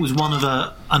it was one of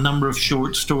a number of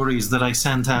short stories that I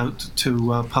sent out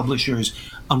to publishers.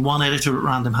 And one editor at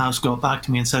Random House got back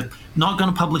to me and said, "Not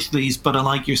going to publish these, but I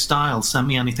like your style. Send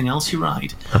me anything else you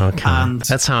write." Okay, and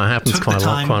that's how it happens quite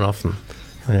often.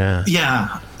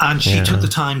 Yeah, and she took the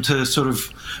time to sort of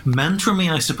mentor me,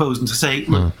 I suppose, and to say,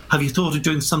 "Look, have you thought of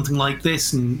doing something like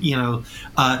this?" And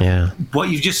what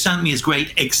you just sent me is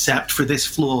great, except for this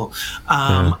flaw.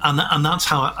 And that's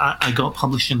how I got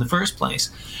published in the first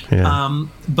place.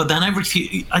 But then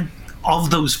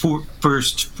of those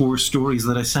first four stories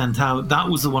that I sent out, that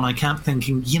was the one I kept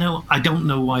thinking, I don't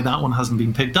know why that one hasn't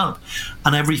been picked up.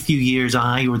 And every few years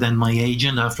or then my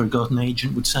agent, after I got an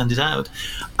agent, would send it out.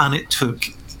 And it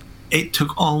took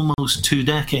almost 2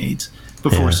 decades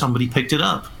before somebody picked it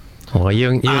up. Well, you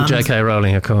and J.K.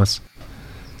 Rowling, of course.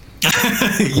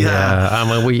 I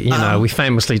mean, we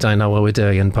famously don't know what we're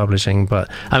doing in publishing, but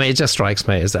I mean, it just strikes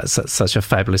me as that's such a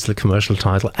fabulously commercial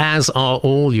title, as are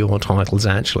all your titles,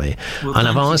 actually. Well, and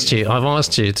I've asked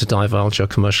you to divulge your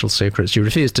commercial secrets. You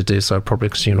refuse to do so, probably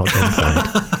because you're not getting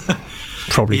paid.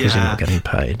 Probably because you're not getting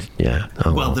paid. Yeah.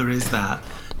 Oh, well, there is that.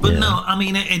 But no, I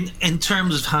mean, in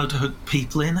terms of how to hook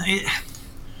people in,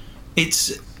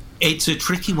 it's a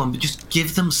tricky one, but just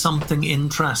give them something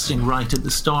interesting right at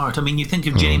the start. I mean, you think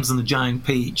of James and the Giant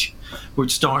Peach, where it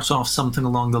starts off something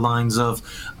along the lines of,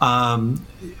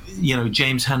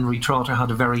 James Henry Trotter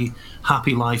had a very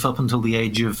happy life up until the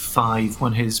age of 5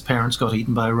 when his parents got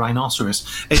eaten by a rhinoceros.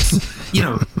 It's,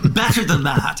 better than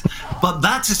that. But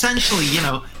that's essentially,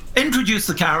 introduce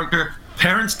the character,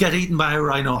 parents get eaten by a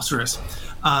rhinoceros.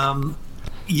 I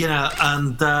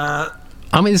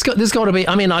mean, there's got to be.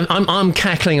 I mean, I'm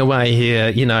cackling away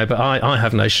here, but I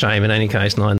have no shame in any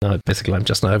case, and I know basically I'm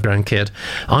just an overgrown kid.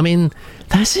 I mean,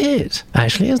 that's it,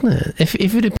 actually, isn't it? If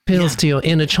it appeals to your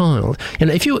inner child,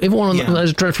 if one of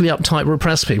those dreadfully uptight,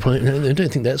 repressed people, I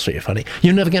don't think that's really funny.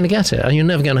 You're never going to get it, and you're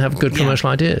never going to have good commercial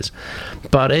ideas.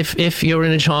 But if your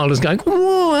inner child is going,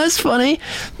 "Whoa, that's funny,"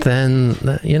 then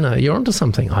you're onto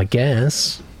something, I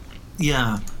guess.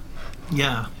 Yeah.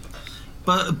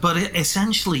 But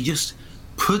essentially, just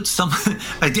put something.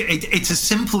 It's as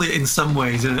simple in some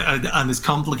ways and as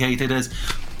complicated as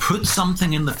put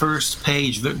something in the first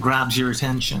page that grabs your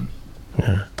attention.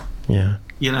 Yeah.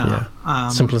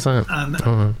 Simple as that.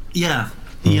 And,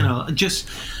 just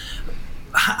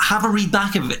have a read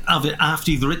back of it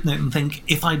after you've written it and think,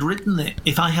 if I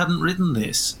hadn't written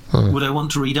this, would I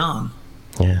want to read on?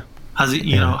 Yeah. Has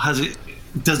it?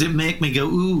 Does it make me go,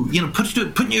 ooh, put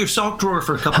it in your sock drawer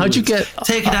for a couple of weeks.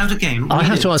 Take it out again. I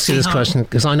have to ask you this question,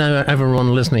 because I know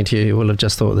everyone listening to you will have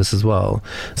just thought this as well.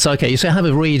 So, okay, you say have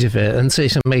a read of it and see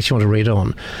if it makes you want to read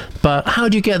on. But how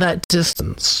do you get that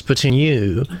distance between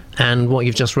you and what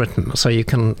you've just written so you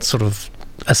can sort of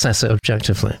assess it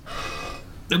objectively?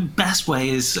 The best way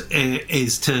is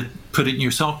to put it in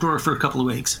your sock drawer for a couple of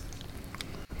weeks.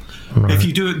 Right. If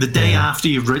you do it the day after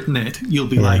you've written it, you'll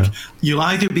be like, you'll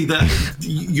either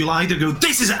go,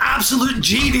 "This is absolute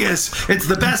genius, it's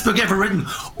the best book ever written,"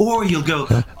 or you'll go,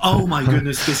 "Oh my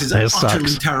goodness, this is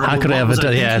utterly terrible. How could I ever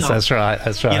do?" Yes, that's right.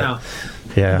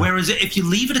 Whereas if you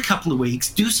leave it a couple of weeks,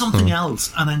 do something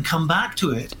else, and then come back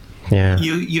to it,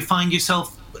 you find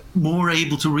yourself more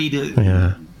able to read it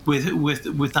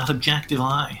with that objective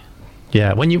eye.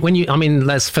 Yeah, when you, I mean,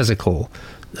 less physical.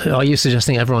 Are you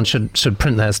suggesting everyone should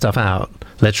print their stuff out,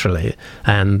 literally,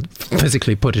 and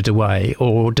physically put it away,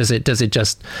 or does it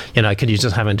just, can you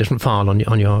just have a different file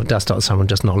on your desktop, someone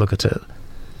just not look at it?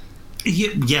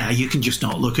 Yeah, you can just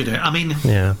not look at it. I mean,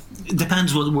 it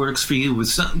depends what works for you.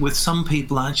 With some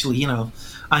people,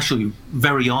 actually,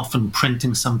 very often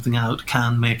printing something out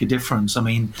can make a difference. I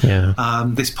mean,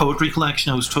 this poetry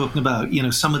collection I was talking about,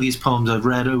 some of these poems I've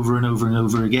read over and over and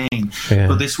over again.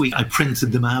 But this week I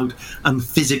printed them out and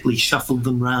physically shuffled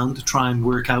them round to try and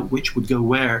work out which would go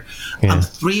where. And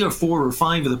 3 or 4 or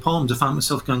 5 of the poems I found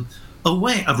myself going, "Oh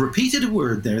wait, I've repeated a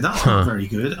word there. That's not very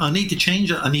good. I need to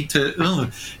change it. I need to.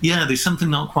 There's something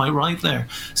not quite right there."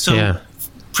 So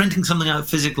printing something out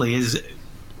physically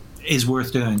is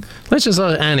worth doing. Let's just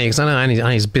Annie, because I know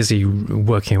Annie's busy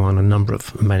working on a number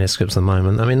of manuscripts at the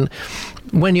moment. I mean,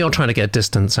 when you're trying to get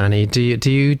distance, Annie, do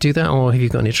you do that, or have you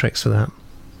got any tricks for that?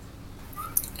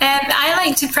 I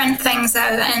like to print things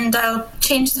out, and I'll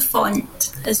change the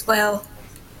font as well.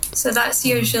 So that's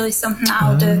usually something that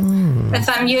I'll do. If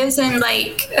I'm using,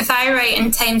 if I write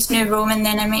in Times New Roman,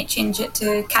 then I might change it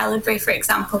to Calibri, for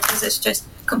example, because it's just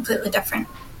completely different.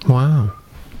 Wow.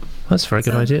 That's a very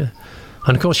good idea.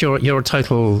 And of course, you're a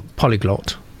total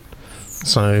polyglot.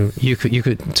 So you could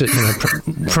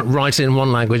write it in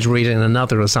one language, read it in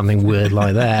another, or something weird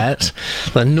like that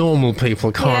normal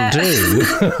people can't do.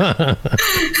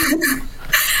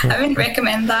 I wouldn't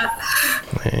recommend that.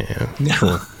 Yeah,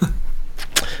 cool.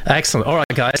 Excellent. All right,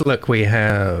 guys. Look, we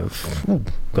have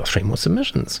got 3 more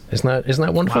submissions. Isn't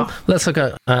that wonderful? Wow. Let's look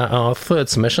at our 3rd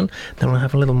submission. Then we'll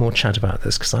have a little more chat about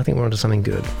this because I think we're onto something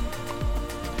good.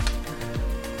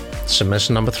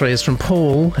 Submission number 3 is from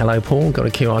Paul. Hello, Paul. Got a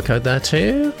QR code there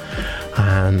too.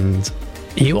 And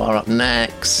you are up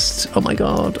next. Oh my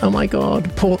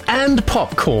god. Paul and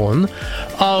popcorn.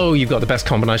 Oh, you've got the best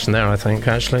combination there, I think,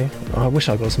 actually. I wish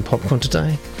I got some popcorn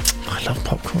today. I love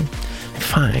popcorn. In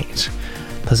fact,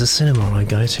 there's a cinema I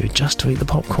go to just to eat the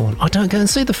popcorn. I don't go and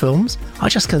see the films. I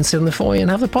just go and sit in the foyer and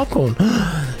have the popcorn.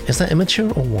 Is that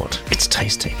immature or what? It's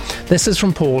tasty. This is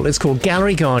from Paul. It's called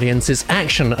Gallery Guardians. It's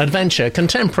action, adventure,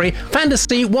 contemporary,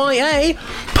 fantasy, YA,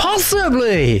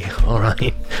 possibly. All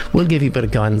right. We'll give you a bit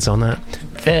of guidance on that.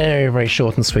 Very, very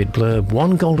short and sweet blurb.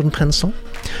 1 golden pencil,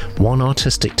 1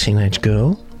 artistic teenage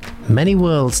girl, many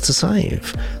worlds to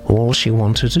save. All she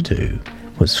wanted to do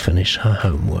was finish her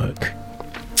homework.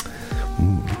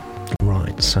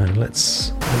 Right, so let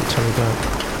me tell you about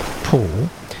Paul.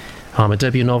 I'm a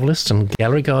debut novelist, and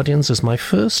Gallery Guardians is my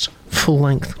first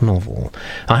full-length novel.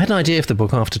 I had an idea of the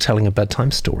book after telling a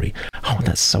bedtime story. Oh,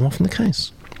 that's so often the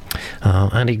case.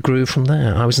 And it grew from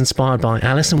there. I was inspired by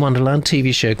Alice in Wonderland,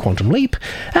 TV show Quantum Leap,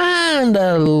 and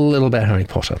a little bit of Harry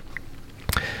Potter.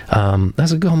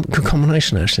 That's a good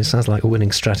combination, actually. Sounds like a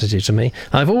winning strategy to me.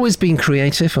 I've always been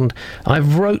creative, and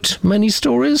I've wrote many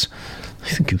stories. I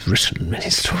think you've written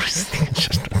many stories. I think it's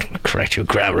just correct your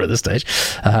grammar at this stage.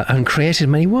 And created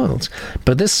many worlds.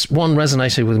 But this one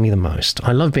resonated with me the most.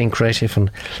 I love being creative,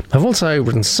 and I've also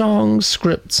written songs,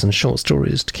 scripts, and short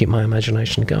stories to keep my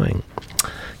imagination going.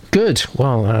 Good.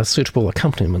 Well, a suitable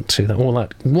accompaniment to that, all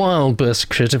that wild burst of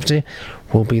creativity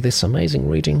will be this amazing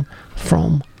reading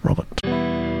from Robert.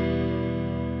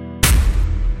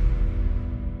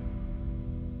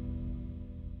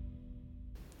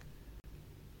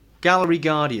 Gallery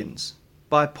Guardians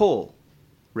by Paul,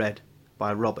 read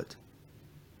by Robert.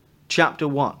 Chapter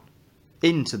 1.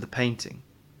 Into the Painting.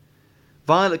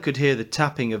 Violet could hear the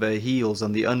tapping of her heels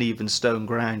on the uneven stone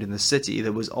ground in the city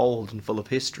that was old and full of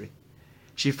history.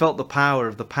 She felt the power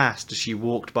of the past as she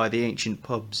walked by the ancient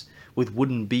pubs, with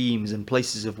wooden beams and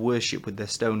places of worship with their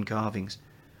stone carvings.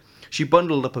 She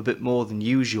bundled up a bit more than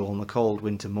usual on the cold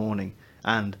winter morning,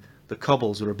 and the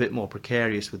cobbles were a bit more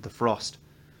precarious with the frost.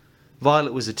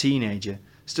 Violet was a teenager,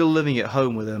 still living at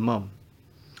home with her mum.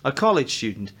 A college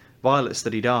student, Violet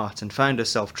studied art and found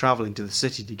herself travelling to the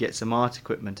city to get some art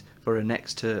equipment for her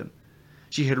next term.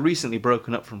 She had recently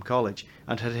broken up from college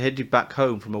and had headed back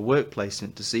home from a work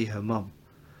placement to see her mum.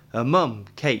 Her mum,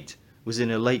 Kate, was in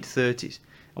her late 30s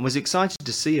and was excited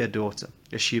to see her daughter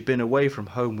as she had been away from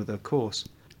home with her course.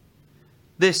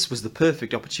 This was the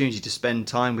perfect opportunity to spend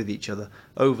time with each other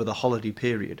over the holiday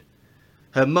period.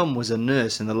 Her mum was a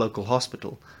nurse in the local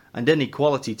hospital, and any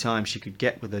quality time she could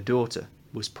get with her daughter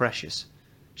was precious.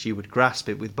 She would grasp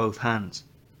it with both hands.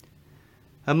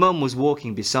 Her mum was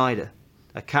walking beside her,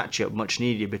 a catch-up much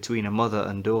needed between a mother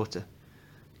and daughter.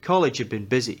 College had been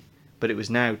busy, but it was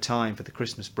now time for the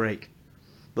Christmas break.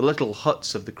 The little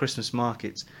huts of the Christmas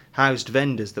markets housed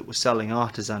vendors that were selling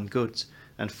artisan goods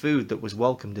and food that was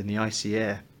welcomed in the icy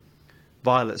air.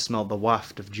 Violet smelled the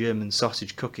waft of German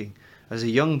sausage cooking as a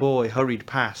young boy hurried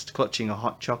past clutching a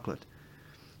hot chocolate.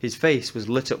 His face was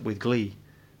lit up with glee,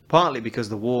 partly because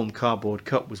the warm cardboard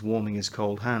cup was warming his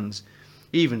cold hands,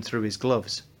 even through his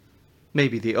gloves.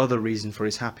 Maybe the other reason for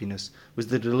his happiness was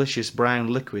the delicious brown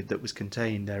liquid that was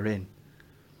contained therein.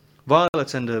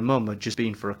 Violet and her mum had just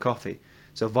been for a coffee,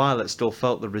 so Violet still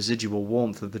felt the residual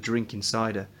warmth of the drink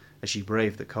inside her as she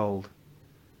braved the cold.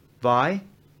 "Vi?"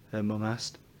 her mum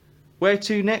asked. "Where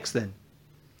to next, then?"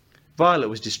 Violet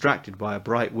was distracted by a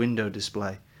bright window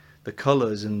display, the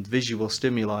colours and visual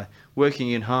stimuli working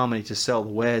in harmony to sell the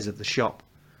wares of the shop.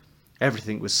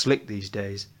 Everything was slick these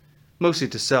days, mostly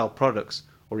to sell products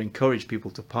or encourage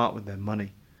people to part with their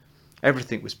money.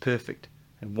 Everything was perfect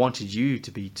and wanted you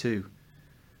to be too.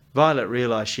 Violet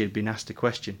realised she had been asked a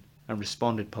question and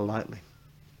responded politely.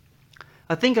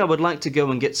 "I think I would like to go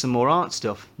and get some more art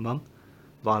stuff, Mum,"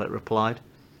 Violet replied,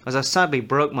 "as I sadly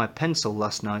broke my pencil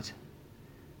last night."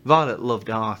 Violet loved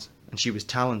art, and she was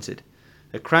talented.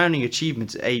 Her crowning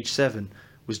achievement at age 7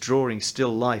 was drawing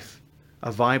still life,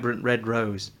 a vibrant red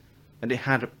rose, and it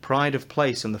had a pride of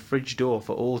place on the fridge door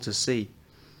for all to see.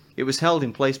 It was held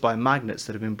in place by magnets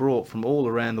that had been brought from all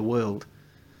around the world.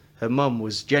 Her mum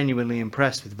was genuinely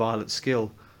impressed with Violet's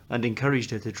skill and encouraged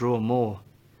her to draw more.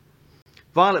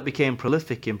 Violet became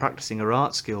prolific in practicing her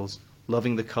art skills,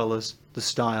 loving the colours, the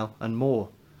style, and more.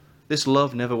 This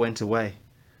love never went away.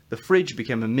 The fridge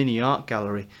became a mini art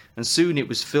gallery, and soon it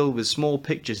was filled with small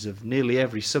pictures of nearly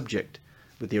every subject,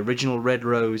 with the original red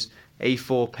rose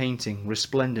A4 painting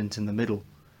resplendent in the middle.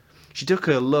 She took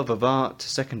her love of art to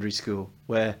secondary school,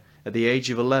 where, at the age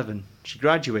of 11, she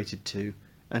graduated to,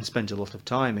 and spent a lot of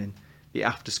time in, the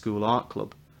after-school art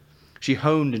club. She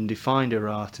honed and defined her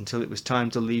art until it was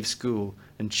time to leave school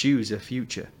and choose her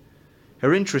future.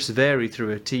 Her interests varied through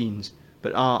her teens,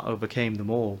 but art overcame them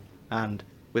all, and,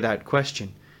 without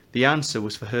question, the answer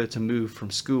was for her to move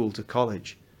from school to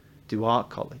college, to art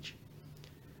college.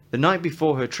 The night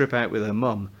before her trip out with her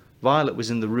mum, Violet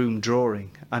was in the room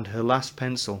drawing, and her last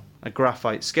pencil, a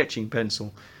graphite sketching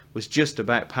pencil, was just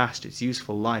about past its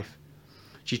useful life.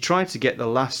 She tried to get the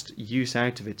last use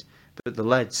out of it, but the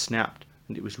lead snapped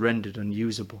and it was rendered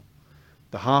unusable.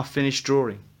 The half-finished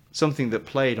drawing, something that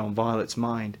played on Violet's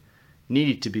mind,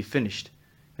 needed to be finished,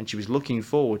 and she was looking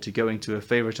forward to going to her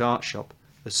favourite art shop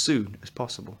as soon as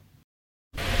possible.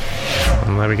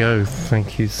 And there we go.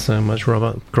 Thank you so much,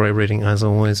 Robert. Great reading as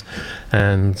always.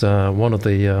 And one of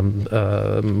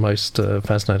the most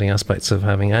fascinating aspects of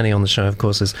having Annie on the show, of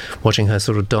course, is watching her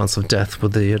sort of dance of death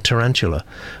with the tarantula.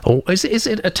 Or is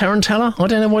it a tarantella? I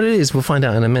don't know what it is. We'll find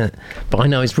out in a minute. But I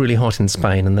know it's really hot in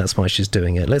Spain, and that's why she's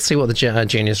doing it. Let's see what the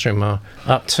Genius Room are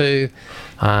up to.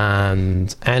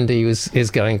 And Andy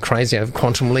is going crazy over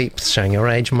quantum leaps, showing your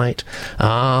age, mate.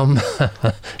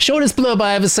 Shortest blurb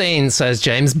I ever seen, says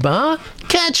James Barr.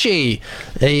 Catchy.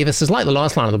 Eva says, like the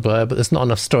last line of the blurb, but there's not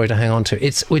enough story to hang on to.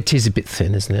 It is a bit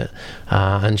thin, isn't it?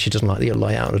 And she doesn't like the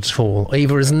layout at all.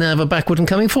 Eva is never backward and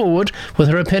coming forward with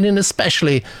her opinion,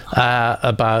 especially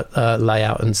about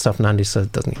layout and stuff. And Andy says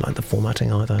doesn't like the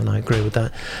formatting either, and I agree with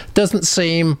that.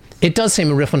 It does seem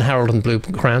a riff on Harold and Blue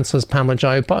Crown, says Pamela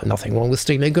Joe, but nothing wrong with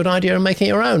stealing a good idea and making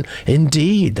it your own.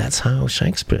 Indeed, that's how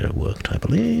Shakespeare worked, I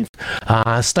believe.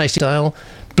 Stacey Dale,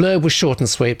 blurb was short and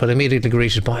sweet, but immediately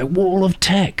greeted by a wall of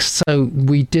text. So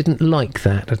we didn't like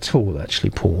that at all, actually,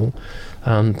 Paul.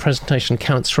 Presentation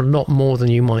counts for a lot more than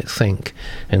you might think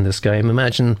in this game.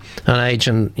 Imagine an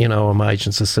agent, or my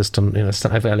agent's assistant,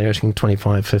 evaluating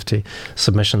 25, 50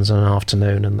 submissions in an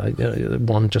afternoon, and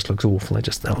one just looks awful.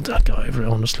 They'll go over it,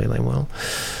 honestly, they will.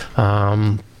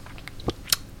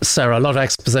 Sarah, a lot of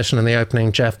exposition in the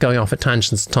opening. Jeff going off at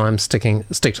tangents at times, stick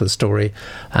to the story.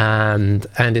 And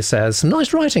Andy says,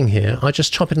 nice writing here. I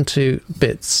just chop it into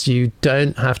bits. You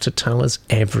don't have to tell us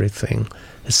everything,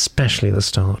 especially the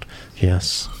start.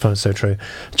 Yes, so true.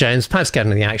 James, perhaps get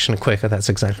into the action quicker. That's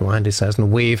exactly what Andy says.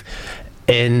 And weave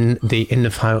in the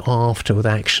info after with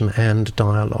action and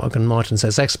dialogue. And Martin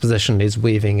says exposition is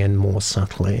weaving in more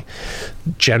subtly.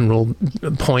 General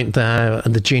point there,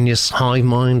 the genius hive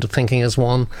mind thinking as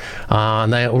one.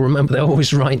 And they all remember they're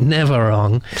always right, never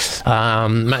wrong.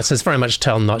 Matt says very much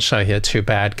tell, not show here, too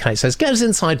bad. Kate says get us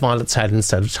inside Violet's head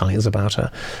instead of telling us about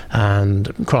her.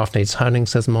 And Craft needs honing,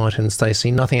 says Martin.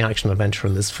 Stacey, nothing action adventure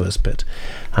in this first bit.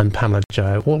 And Pamela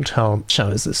Joe, all show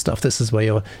us this stuff. This is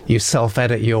where you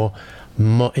self-edit you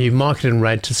mark it in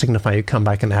red to signify you come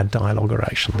back and add dialogue or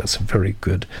action. That's a very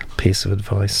good piece of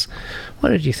advice. What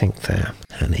did you think there,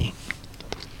 Annie?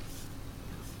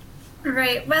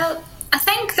 Right, well, I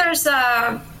think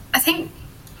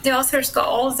the author's got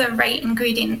all the right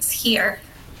ingredients here,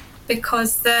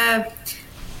 because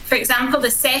for example,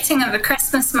 the setting of a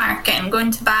Christmas market and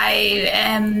going to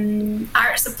buy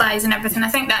art supplies and everything, I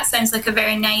think that sounds like a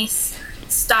very nice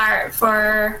start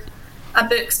for a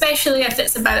book, especially if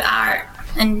it's about art.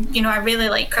 And I really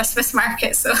like Christmas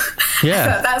markets, so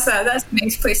yeah, that's a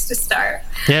nice place to start.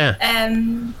 Yeah.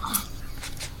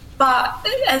 But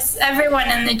as everyone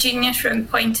in the Genius Room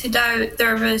pointed out,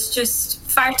 there was just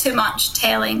far too much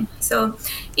telling. So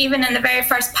even in the very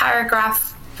first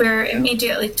paragraph, we're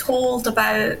immediately told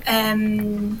about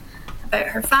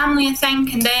her family, I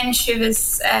think, and then she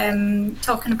was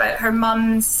talking about her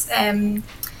mum's.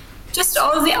 Just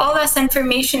all this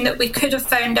information that we could have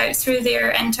found out through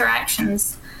their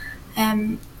interactions,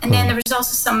 and then there was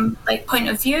also some point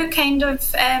of view kind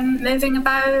of moving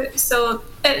about. So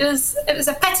it was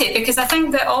a pity, because I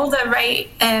think that all the right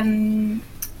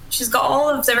she's got all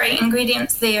of the right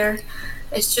ingredients there.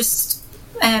 It's just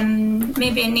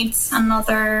maybe it needs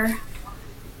another.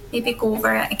 Maybe go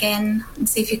over it again and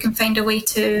see if you can find a way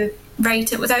to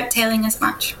write it without telling as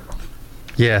much.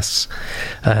 Yes,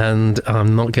 and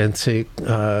I'm not going to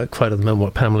quote at the moment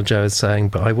what Pamela Joe is saying,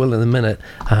 but I will in a minute.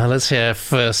 Let's hear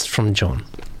first from John.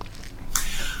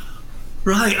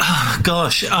 Right,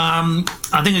 gosh,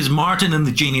 I think as Martin in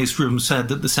the Genius Room said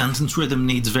that the sentence rhythm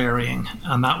needs varying,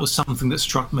 and that was something that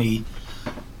struck me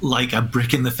like a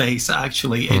brick in the face,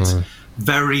 actually. It's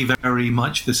very, very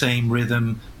much the same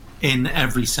rhythm in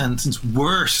every sentence.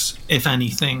 Worse, if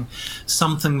anything.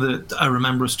 Something that I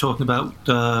remember us talking about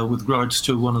with regards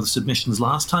to one of the submissions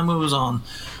last time I was on,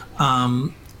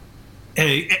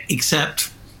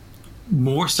 except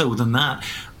more so than that.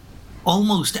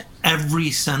 Almost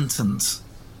every sentence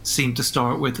seemed to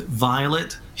start with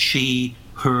Violet, she,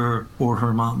 her, or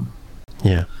her mum.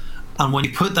 Yeah. And when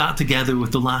you put that together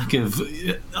with the lack of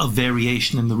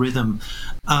variation in the rhythm,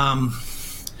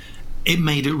 it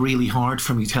made it really hard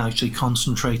for me to actually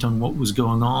concentrate on what was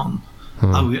going on.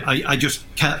 I just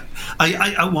kept...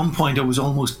 at one point, I was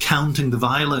almost counting the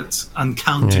violets and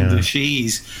counting the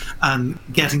she's and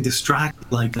getting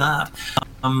distracted like that.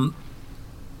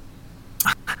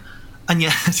 And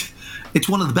yet, it's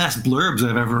one of the best blurbs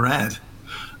I've ever read.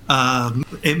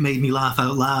 It made me laugh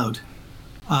out loud.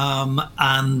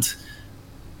 And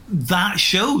that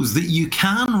shows that you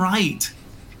can write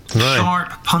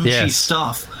sharp, punchy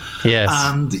stuff. Yes.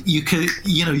 And you can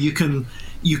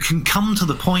come to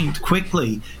the point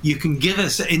quickly. You can give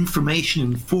us information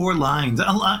in 4 lines.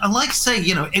 And like I say,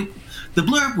 the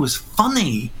blurb was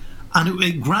funny. And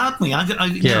it grabbed me. I've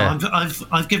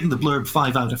given the blurb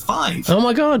 5 out of 5. Oh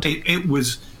my God! It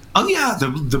was. Oh yeah, the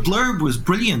blurb was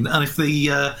brilliant. And if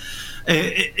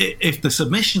the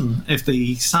submission, if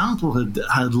the sample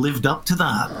had lived up to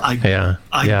that, I'd be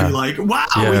like, wow,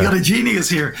 we got a genius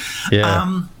here.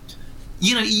 Yeah.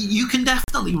 You can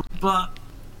definitely, but.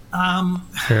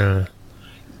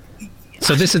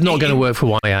 So this is not going to work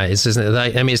for YAs, isn't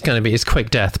it? It's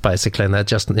quick death basically, and they're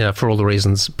just, for all the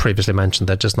reasons previously mentioned,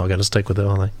 they're just not going to stick with it,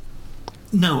 are they?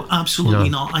 No, absolutely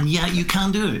not. And yet you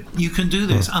can do it. You can do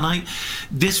this. And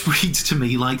this reads to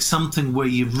me like something where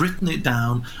you've written it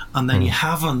down and then you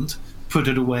haven't put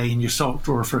it away in your sock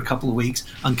drawer for a couple of weeks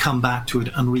and come back to it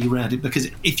and reread it.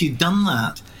 Because if you'd done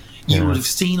that, you would have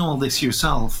seen all this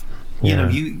yourself. You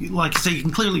like I say, you can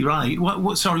clearly write.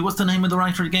 Sorry, what's the name of the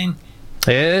writer again?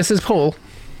 This is Paul.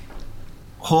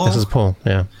 This is Paul,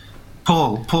 yeah.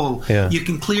 Paul. Yeah. You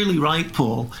can clearly write,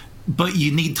 Paul, but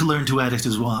you need to learn to edit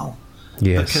as well.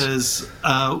 Yes. Because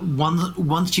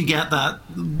once you get that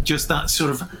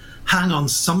sort of, hang on,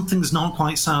 something's not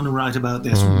quite sounding right about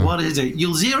this. What is it?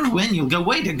 You'll zero in. You'll go,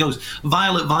 wait, it goes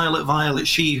Violet, Violet, Violet,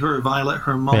 she, her, Violet,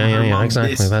 her mum, her mum,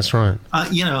 exactly. This. That's right.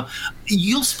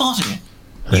 You'll spot it.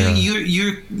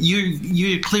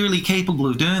 You're clearly capable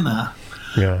of doing that.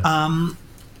 Yeah.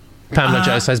 Pamela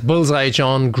Joe says, "Bullseye,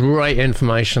 John. Great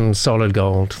information, solid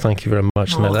gold. Thank you very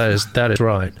much." No, that is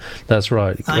right. That's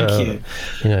right. Thank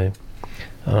you.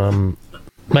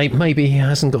 Maybe he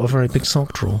hasn't got a very big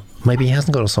sock drawer. Maybe he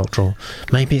hasn't got a sock drawer.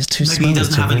 Maybe it's too small. Maybe he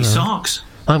doesn't have any socks.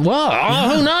 What?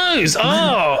 Who knows?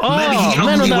 Maybe he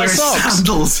only wears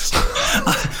sandals.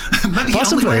 Maybe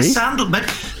Possibly. He only wears sandals.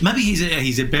 Maybe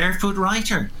he's a barefoot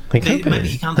writer. Maybe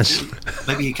he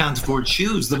can't afford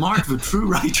shoes. The mark of a true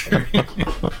writer.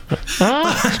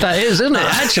 That is, isn't it?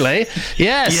 Actually,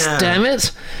 yes. Yeah. Damn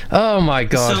it! Oh my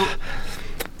God.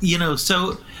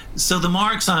 So the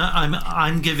marks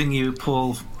I'm giving you,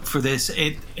 Paul, for this,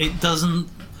 it doesn't.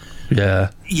 Yeah.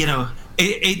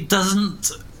 It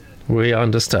doesn't. We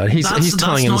understand. He's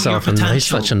tying himself in. He's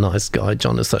such a nice guy.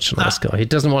 John is such a nice guy. He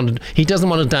doesn't want to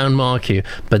downmark you,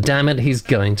 but damn it, he's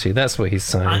going to. That's what he's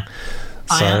saying.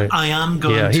 I am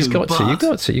going to. Yeah, he's got to.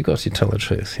 You got to tell the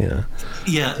truth. Yeah.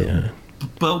 Yeah.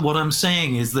 But what I'm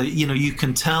saying is that you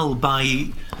can tell by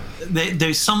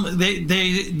there's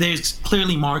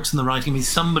clearly marks in the writing. I mean,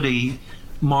 somebody,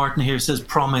 Martin here says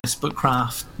promise, but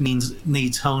craft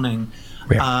needs honing.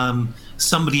 Yeah.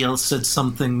 Somebody else said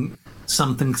something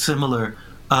similar.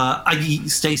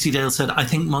 Stacey Dale said, "I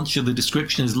think much of the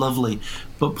description is lovely,"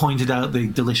 but pointed out the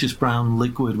delicious brown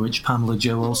liquid, which Pamela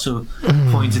Joe also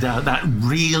pointed out that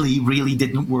really, really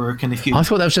didn't work. And if you, I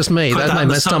thought that was just me. That made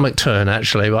my stomach turn.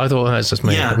 Actually, I thought that was just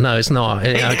me. Yeah. But no, it's not.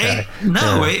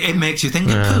 It makes you think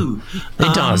of poo.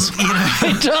 It does.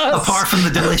 It does. Apart from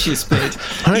the delicious bit.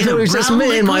 I thought it was just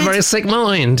me in my very sick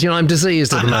mind. I'm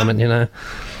diseased at the moment.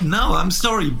 No, I'm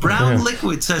sorry. Brown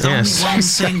liquid says only one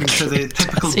thing to the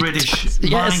typical British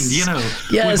mind.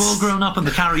 We've all grown up in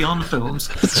the Carry On films.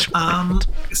 Of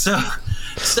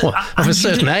a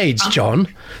certain age, John.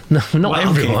 No, not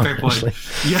everyone. Okay, fair point.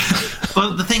 Yeah,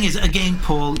 but the thing is, again,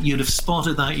 Paul, you'd have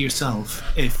spotted that yourself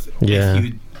if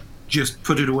you just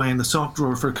put it away in the sock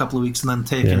drawer for a couple of weeks and then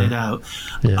taken it out.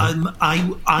 Yeah.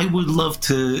 I would love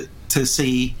to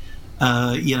see,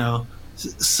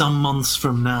 some months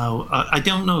from now. I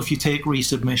don't know if you take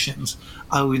resubmissions.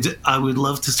 I would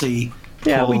love to see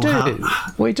Yeah, we do.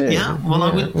 We do. Yeah,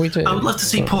 well, yeah, we do. I would love to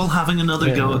see Paul having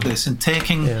another go at this and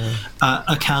taking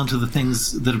account of the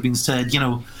things that have been said. You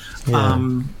know,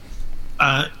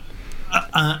 I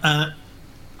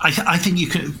think you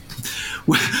can.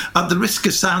 At the risk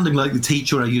of sounding like the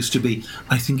teacher I used to be,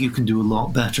 I think you can do a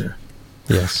lot better.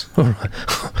 Yes. All right.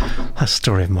 That's the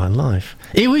story of my life.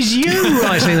 It was you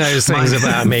writing those things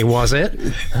about me, was it?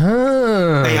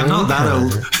 Oh, hey, I'm not that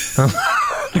old.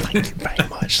 Thank you very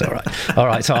much. All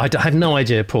right. So I have no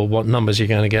idea, Paul, what numbers you're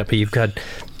going to get, but you've got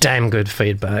damn good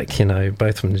feedback, you know,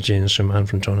 both from the Genius Room and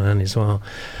from John and Annie as well.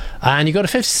 And you got a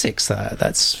 56 there.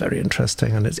 That's very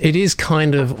interesting. And it is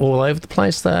kind of all over the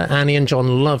place there. Annie and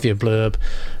John love your blurb,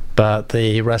 but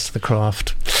the rest of the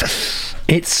craft,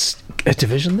 it's a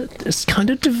division that is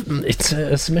kind of... it's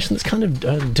a submission that's kind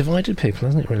of divided people,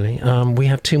 hasn't it, really? We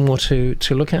have two more to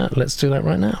look at. Let's do that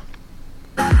right now.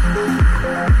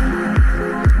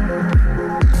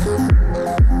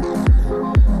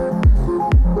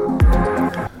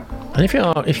 And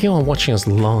if you are watching us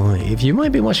live, you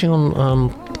might be watching on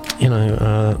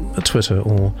Twitter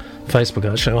or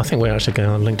Facebook. Actually, I think we're actually going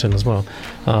on LinkedIn as well.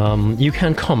 You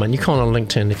can comment. You can't on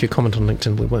LinkedIn. If you comment on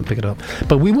LinkedIn, we won't pick it up.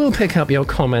 But we will pick up your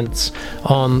comments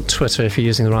on Twitter if you're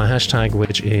using the right hashtag,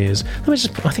 which is...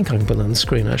 I think I can put that on the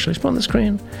screen, actually. Put on the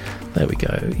screen. There we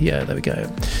go. Yeah, there we go.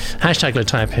 Hashtag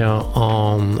Litopia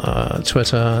on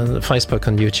Twitter, Facebook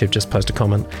and YouTube. Just post a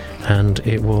comment and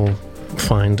it will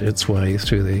find its way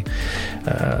through the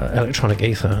electronic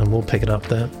ether and we'll pick it up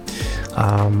there.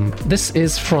 This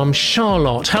is from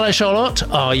Charlotte. Hello, Charlotte.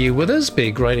 Are you with us?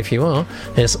 Be great if you are.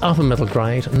 It's upper middle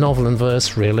grade, novel and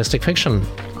verse, realistic fiction.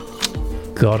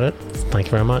 Got it. Thank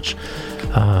you very much.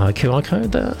 QR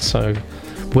code there. So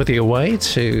with your way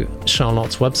to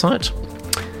Charlotte's website.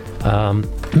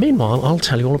 Meanwhile, I'll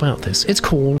tell you all about this. It's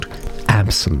called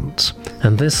Absent,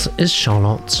 and this is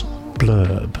Charlotte's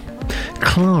blurb.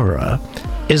 Clara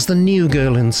is the new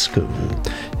girl in school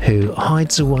who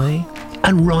hides away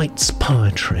and writes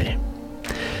poetry,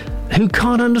 who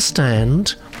can't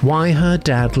understand why her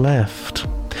dad left,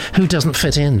 who doesn't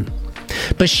fit in.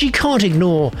 But she can't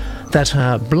ignore that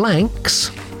her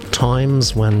blanks,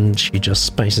 times when she just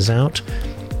spaces out,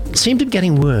 seem to be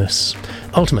getting worse.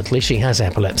 Ultimately, she has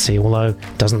epilepsy, although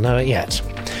doesn't know it yet.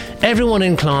 Everyone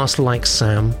in class likes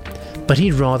Sam, but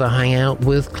he'd rather hang out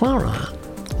with Clara.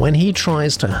 When he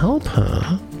tries to help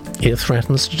her, it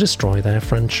threatens to destroy their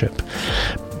friendship.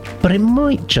 But it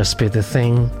might just be the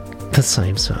thing that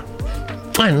saves her.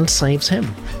 And saves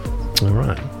him. All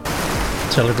right.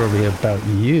 Tell everybody about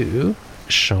you,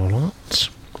 Charlotte.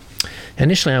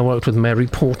 Initially, I worked with Mary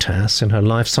Portas in her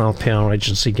lifestyle PR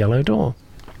agency, Yellow Door.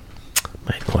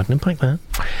 Made quite an impact there.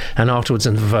 And afterwards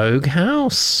in Vogue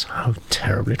House. How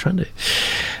terribly trendy.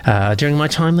 During my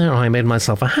time there, I made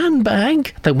myself a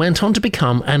handbag that went on to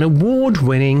become an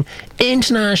award-winning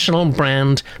international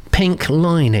brand, Pink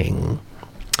Lining.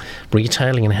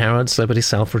 Retailing in Harrods, Liberty,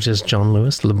 Selfridges, John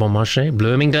Lewis, Le Bon Marché,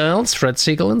 Bloomingdale's, Fred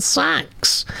Siegel and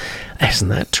Saks. Isn't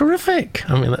that terrific?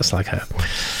 I mean, that's like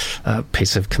a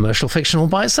piece of commercial fiction all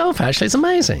by itself, actually. It's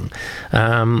amazing.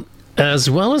 As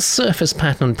well as surface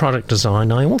pattern and product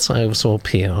design, I also oversaw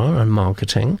PR and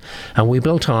marketing, and we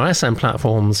built our SM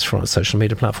platforms, for our social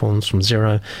media platforms, from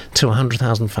 0 to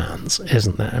 100,000 fans.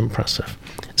 Isn't that impressive?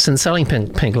 Since selling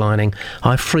Pink Lining,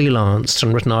 I've freelanced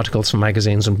and written articles for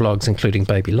magazines and blogs, including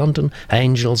Baby London,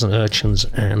 Angels and Urchins,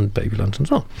 and Baby London as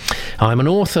well. I'm an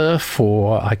author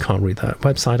for, I can't read that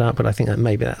website out, but I think that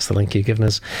maybe that's the link you've given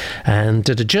us, and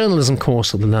did a journalism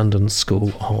course at the London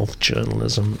School of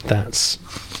Journalism. That's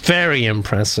very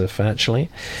impressive, actually.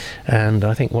 And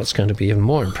I think what's going to be even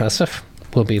more impressive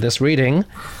will be this reading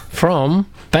from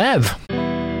Bev.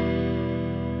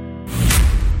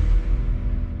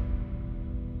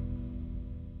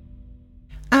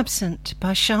 Absent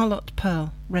by Charlotte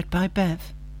Pearl, read by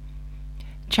Bev.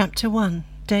 Chapter 1,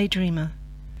 Daydreamer.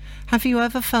 Have you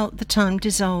ever felt the time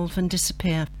dissolve and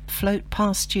disappear, float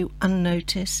past you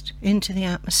unnoticed into the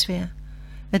atmosphere?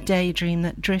 A daydream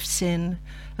that drifts in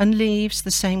and leaves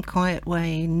the same quiet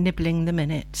way, nibbling the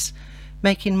minutes,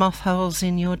 making moth holes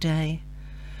in your day.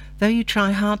 Though you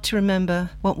try hard to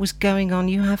remember what was going on,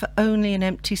 you have only an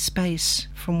empty space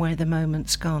from where the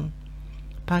moment's gone.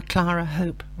 By Clara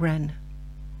Hope Wren.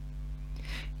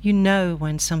 You know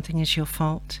when something is your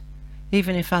fault,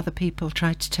 even if other people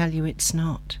try to tell you it's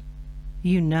not.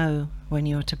 You know when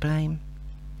you're to blame.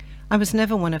 I was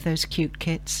never one of those cute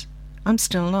kids. I'm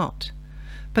still not.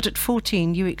 But at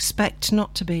 14 you expect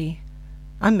not to be.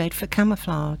 I'm made for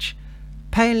camouflage,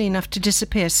 pale enough to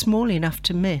disappear, small enough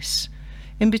to miss.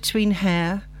 In between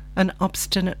hair, an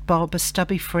obstinate bob, a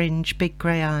stubby fringe, big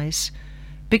grey eyes.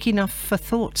 big enough for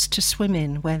thoughts to swim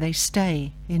in, where they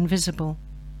stay, invisible.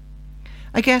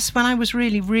 I guess when I was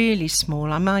really, really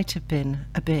small, I might have been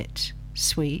a bit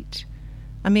sweet.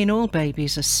 I mean, all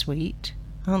babies are sweet,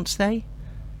 aren't they?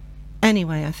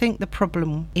 Anyway, I think the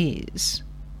problem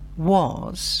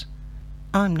was,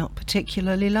 I'm not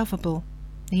particularly lovable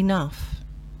enough.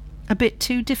 A bit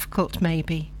too difficult,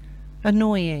 maybe.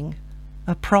 Annoying.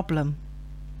 A problem.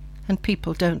 And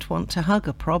people don't want to hug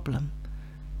a problem.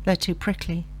 They're too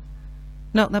prickly.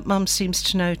 Not that Mum seems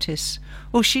to notice,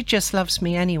 or she just loves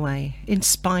me anyway, in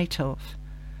spite of.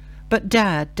 But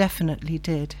Dad definitely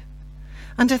did.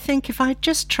 And I think if I'd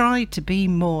just tried to be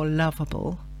more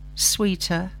lovable,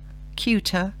 sweeter,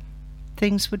 cuter,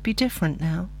 things would be different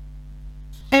now.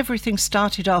 Everything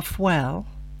started off well,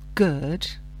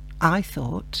 good, I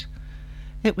thought.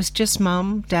 It was just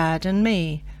Mum, Dad and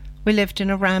me. We lived in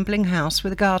a rambling house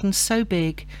with a garden so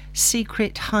big,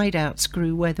 secret hideouts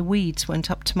grew where the weeds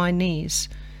went up to my knees,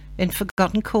 in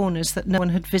forgotten corners that no one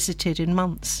had visited in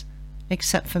months,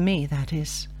 except for me, that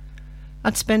is.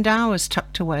 I'd spend hours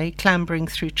tucked away, clambering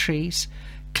through trees,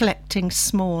 collecting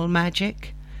small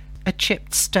magic, a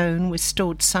chipped stone with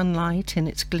stored sunlight in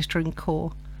its glittering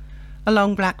core. A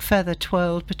long black feather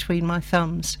twirled between my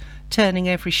thumbs, turning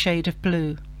every shade of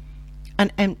blue.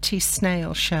 An empty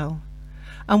snail shell.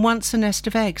 And once a nest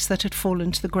of eggs that had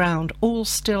fallen to the ground, all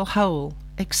still whole,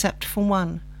 except for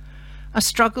one. I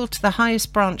struggled to the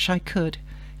highest branch I could,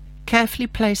 carefully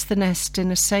placed the nest in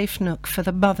a safe nook for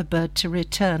the mother bird to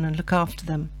return and look after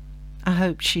them. I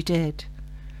hoped she did.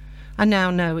 I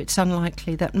now know it's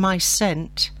unlikely that my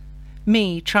scent,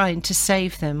 me trying to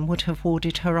save them, would have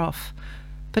warded her off,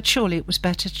 but surely it was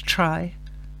better to try,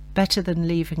 better than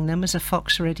leaving them as a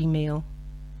fox-ready meal.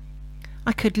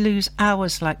 I could lose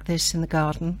hours like this in the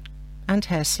garden, and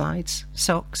hair slides,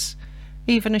 socks,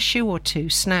 even a shoe or two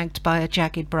snagged by a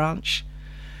jagged branch.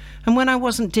 And when I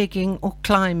wasn't digging or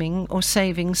climbing or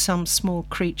saving some small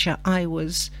creature, I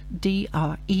was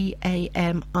DREAMING,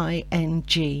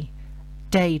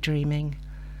 daydreaming,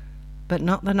 but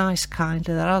not the nice kind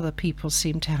that other people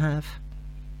seem to have.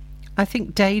 I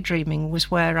think daydreaming was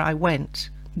where I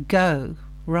went,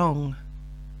 wrong.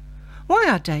 Why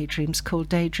are daydreams called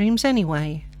daydreams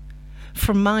anyway?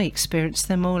 From my experience,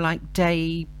 they're more like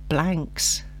day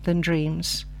blanks than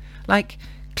dreams. Like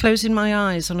closing my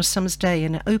eyes on a summer's day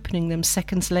and opening them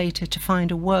seconds later to find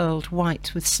a world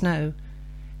white with snow.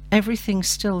 Everything's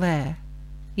still there,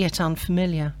 yet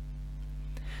unfamiliar.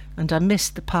 And I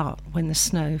missed the part when the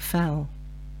snow fell.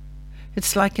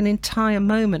 It's like an entire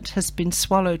moment has been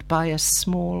swallowed by a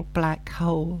small black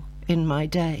hole in my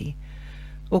day.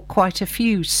 Or quite a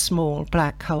few small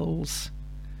black holes.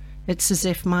 It's as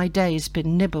if my day's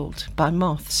been nibbled by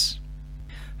moths.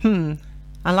 I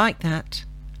like that.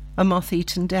 A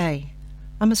moth-eaten day.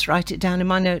 I must write it down in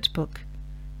my notebook.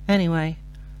 Anyway,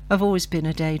 I've always been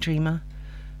a daydreamer.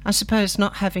 I suppose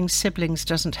not having siblings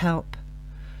doesn't help.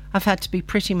 I've had to be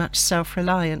pretty much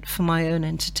self-reliant for my own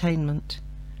entertainment.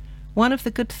 One of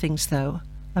the good things, though,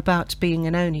 about being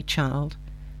an only child,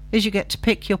 is you get to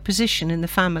pick your position in the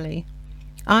family.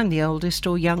 I'm the oldest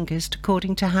or youngest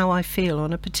according to how I feel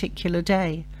on a particular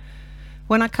day.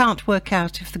 When I can't work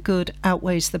out if the good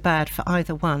outweighs the bad for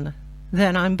either one,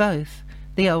 then I'm both,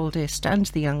 the oldest and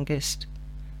the youngest.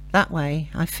 That way,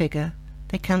 I figure,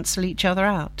 they cancel each other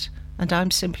out, and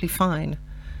I'm simply fine.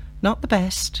 Not the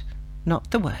best, not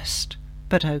the worst,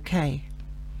 but okay.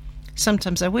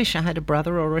 Sometimes I wish I had a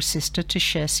brother or a sister to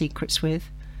share secrets with.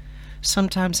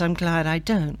 Sometimes I'm glad I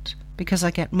don't, because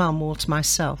I get Mum all to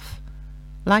myself.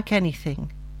 Like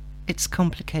anything, it's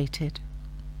complicated.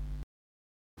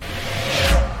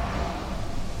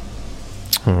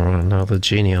 Alright, now the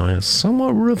genii is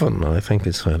somewhat riven, I think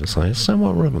it's fair to say.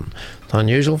 Somewhat riven. It's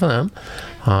unusual for them.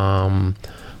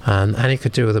 And Annie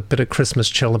could do with a bit of Christmas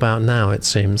chill about now, it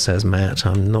seems, says Matt.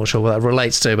 I'm not sure what that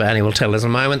relates to, but Annie will tell us in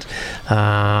a moment.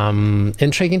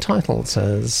 Intriguing title,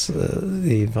 says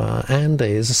Eva.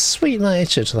 Andy, is a sweet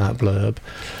nature to that blurb.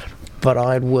 But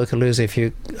I'd work a loser if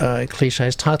you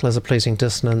cliches. Title is a pleasing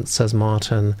dissonance, says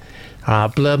Martin.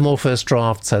 Blurb more first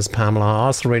draft, says Pamela.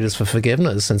 Ask the readers for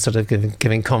forgiveness instead of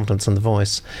giving confidence in the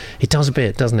voice. It does a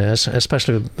bit, doesn't it?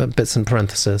 Especially with bits in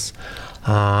parenthesis.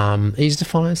 Easy to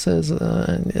find, says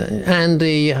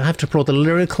Andy. I have to applaud the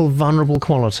lyrical, vulnerable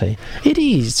quality. It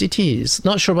is.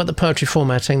 Not sure about the poetry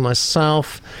formatting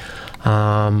myself.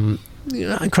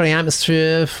 Creating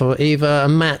atmosphere for Eva,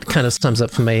 and Matt kind of sums up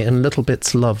for me in little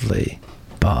bits lovely,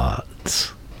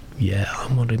 but yeah,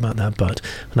 I'm wondering about that but,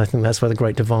 and I think that's where the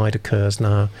great divide occurs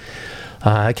now.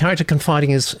 A character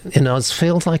confiding in us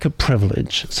feels like a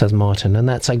privilege, says Martin, and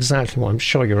that's exactly what I'm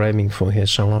sure you're aiming for here,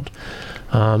 Charlotte.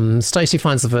 Stacey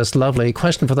finds the verse lovely.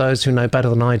 Question for those who know better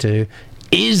than I do.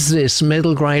 Is this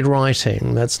middle grade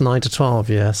writing? That's 9 to 12,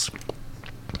 yes.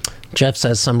 Jeff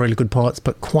says some really good parts,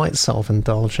 but quite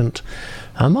self-indulgent.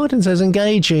 Martin says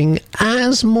engaging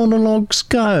as monologues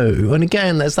go. And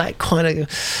again, there's that kind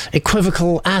of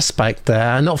equivocal aspect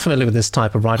there. I'm not familiar with this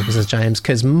type of writing, says James.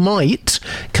 Kids might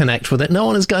connect with it. No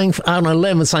one is going out on a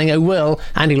limb and saying, oh, Will,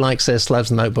 Andy likes this, loves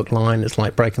the Notebook line. It's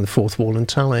like breaking the fourth wall in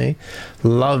Tully.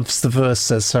 Loves the verse,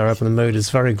 says Sarah, but the mood is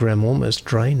very grim, almost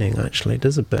draining, actually. It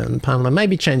is a bit. And Pamela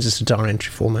maybe changes to diary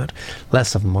entry format.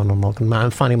 Less of a monologue. And I'm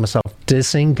finding myself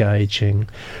disengaging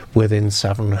within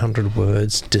 700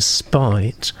 words,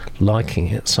 despite liking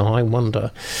it. So I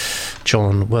wonder,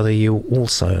 John, whether you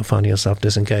also find yourself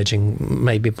disengaging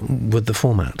maybe with the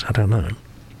format. I don't know.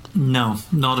 No,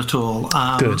 not at all.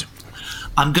 Good.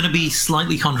 I'm going to be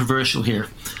slightly controversial here.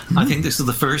 I think this is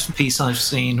the first piece I've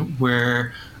seen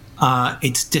where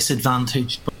it's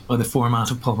disadvantaged by the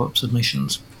format of pop-up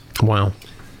submissions. Wow.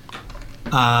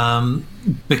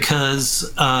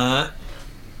 Because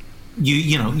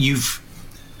you've.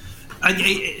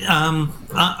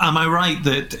 Am I right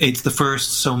that it's the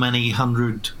first so many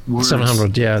hundred words?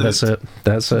 700, yeah, that's it.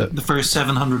 The first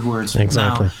 700 words.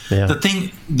 Exactly. Now, yeah.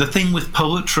 The thing with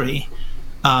poetry,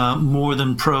 more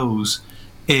than prose,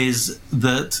 is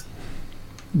that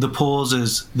the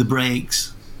pauses, the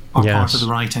breaks, are part of the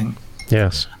writing.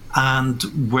 Yes. And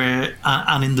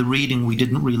in the reading we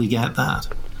didn't really get that,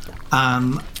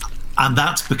 and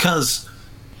that's because.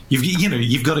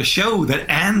 You've got a show that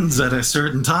ends at a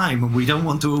certain time, and we don't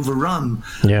want to overrun.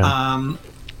 Yeah.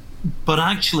 But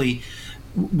actually,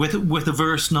 with a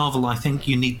verse novel, I think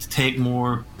you need to take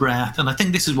more breath, and I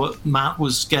think this is what Matt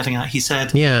was getting at. He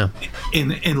said, "Yeah,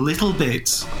 in little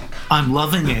bits, I'm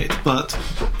loving it, but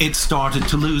it started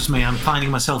to lose me. I'm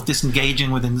finding myself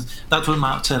disengaging within." That's what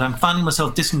Matt said. I'm finding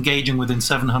myself disengaging within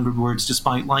 700 words,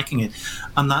 despite liking it,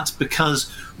 and that's because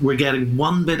we're getting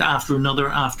one bit after another,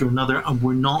 and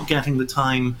we're not getting the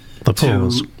time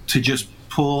to just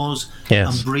pause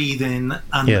and breathe in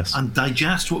and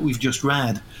digest what we've just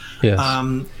read. Yes.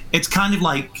 It's kind of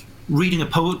like reading a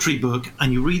poetry book,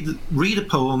 and you read a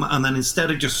poem, and then instead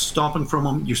of just stopping from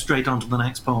them, you're straight on to the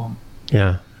next poem.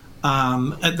 Yeah.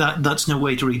 That's no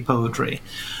way to read poetry.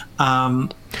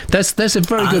 That's a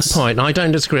very good point, and I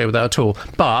don't disagree with that at all.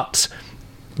 But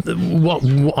what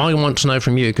I want to know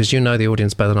from you, because you know the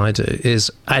audience better than I do, is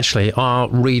actually, are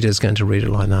readers going to read it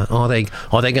like that?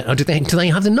 Do they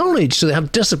have the knowledge? Do they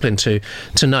have discipline to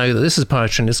know that this is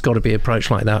poetry and it's got to be approached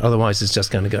like that? Otherwise, it's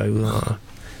just going to go.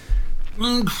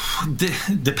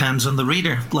 Depends on the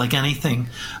reader, like anything.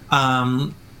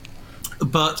 But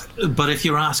if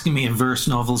you're asking me if verse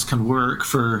novels can work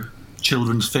for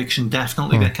children's fiction,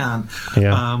 definitely they can.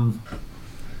 Yeah.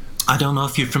 I don't know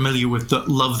if you're familiar with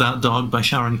Love That Dog by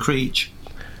Sharon Creech.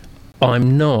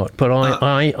 I'm not, but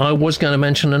I was going to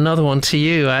mention another one to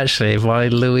you, actually, by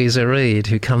Louisa Reed,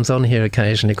 who comes on here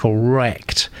occasionally, called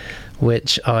Wrecked,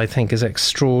 which I think is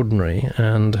extraordinary.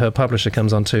 And her publisher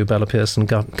comes on too, Bella Pearson,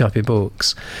 Guppy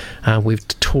Books. And we've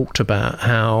talked about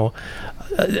how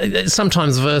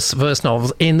sometimes verse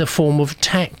novels in the form of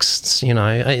texts,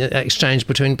 exchange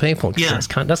between people. Yeah,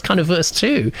 that's kind of verse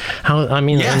too.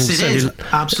 Yes, it is.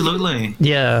 Absolutely.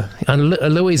 Yeah, and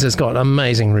Louisa's got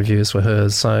amazing reviews for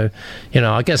hers. So,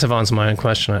 I guess I've answered my own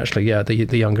question. Actually, yeah, the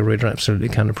younger reader absolutely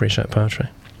can appreciate poetry.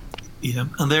 Yeah,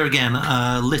 and there again,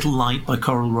 Little Light by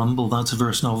Coral Rumble. That's a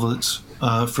verse novel that's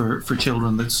for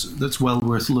children. That's well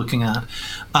worth looking at.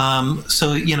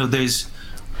 So there's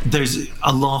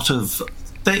a lot of.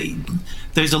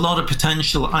 There's a lot of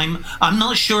potential. I'm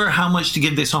not sure how much to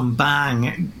give this on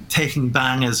Bang, taking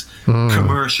Bang as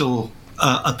commercial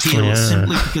appeal,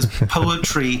 simply because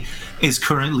poetry is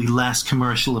currently less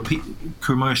commercially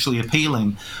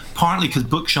appealing, partly because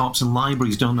bookshops and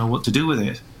libraries don't know what to do with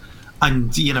it.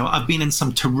 And, I've been in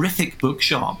some terrific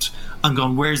bookshops and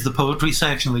gone, where's the poetry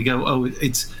section? They go, oh,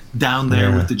 it's down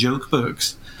there with the joke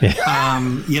books. Yeah.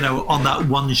 On that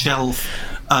one shelf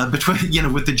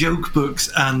between, with the joke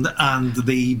books and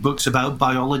the books about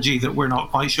biology that we're not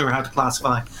quite sure how to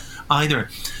classify either.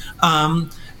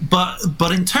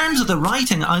 But in terms of the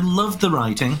writing, I love the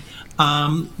writing.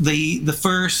 The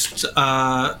first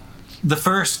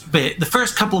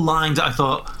couple of lines, I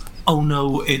thought, oh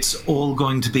no, it's all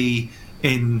going to be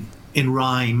in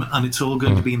rhyme, and it's all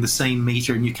going to be in the same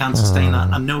meter, and you can't sustain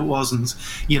that. And no, it wasn't.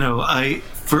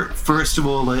 First of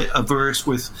all, a verse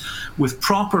with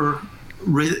proper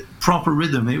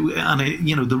rhythm,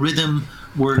 the rhythm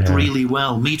worked really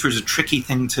well. Meter is a tricky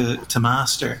thing to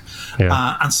master.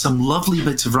 And some lovely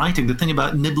bits of writing. The thing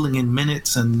about nibbling in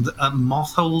minutes and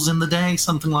moth holes in the day,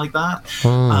 something like that.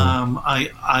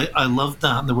 I loved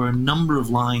that. There were a number of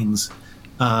lines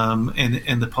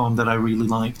in the poem that I really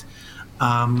liked.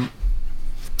 And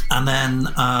then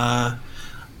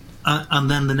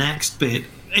the next bit,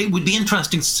 it would be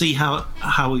interesting to see how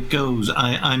it goes.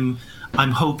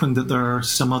 I'm hoping that there are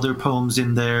some other poems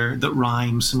in there that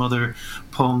rhyme, some other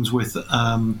poems with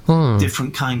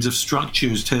different kinds of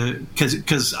structures,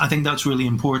 because I think that's really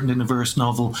important in a verse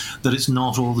novel, that it's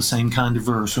not all the same kind of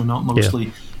verse, or not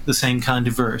mostly the same kind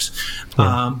of verse.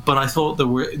 But I thought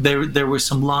there were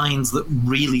some lines that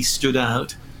really stood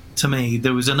out to me.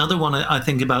 There was another one, I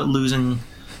think, about losing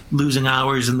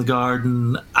hours in the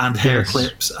garden and hair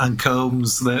clips and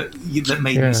combs that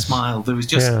made me smile. There was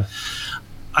just...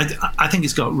 I think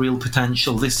it's got real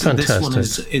potential. This one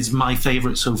is my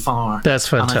favourite so far. That's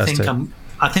fantastic. And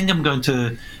I think I'm going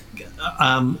to.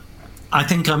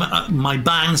 My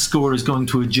bang score is going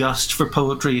to adjust for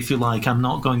poetry, if you like. I'm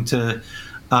not going to.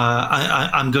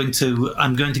 I'm going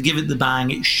to give it the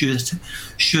bang it should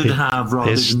have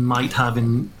rather than might have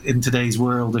in today's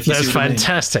world. If you that's see what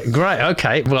fantastic. I mean. Great.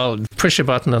 Okay. Well, push your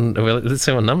button and let's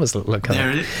see what numbers look like.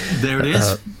 There it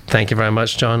is. Thank you very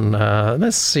much, John.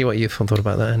 Let's see what you thought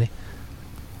about that, Annie.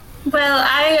 Well,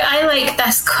 I like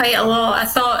this quite a lot. I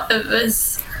thought it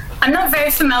was. I'm not very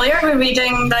familiar with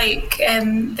reading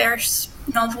verse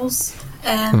novels,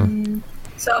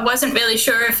 so I wasn't really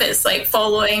sure if it's like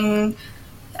following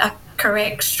a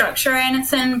correct structure or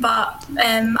anything, but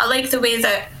I like the way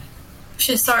that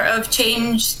she sort of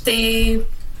changed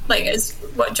as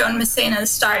what John was saying at the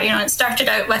start. It started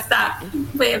out with that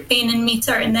way of being in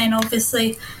meter, and then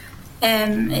obviously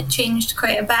it changed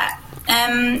quite a bit.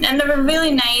 And they were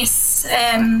really nice.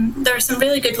 There were some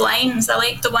really good lines. I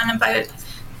liked the one about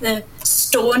the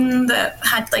stone that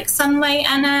had like sunlight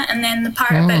in it, and then the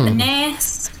part about the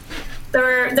nest.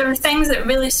 There were things that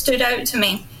really stood out to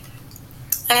me.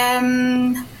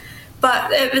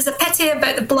 But it was a pity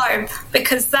about the blurb,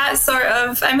 because that sort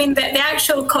of, the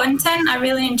actual content, I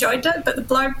really enjoyed it, but the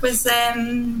blurb was,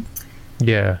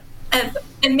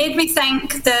 it made me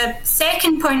think the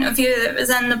second point of view that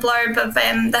was in the blurb of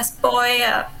this boy,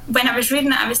 when I was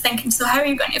reading it, I was thinking, so how are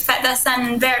you going to fit this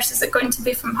in verse? Is it going to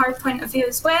be from her point of view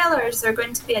as well, or is there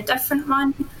going to be a different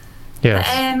one? Yeah.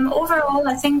 But, overall,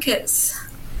 I think it's,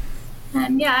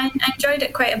 I enjoyed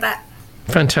it quite a bit.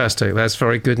 Fantastic. That's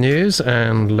very good news.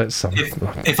 And let's.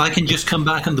 If I can just come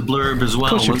back on the blurb as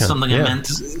well, something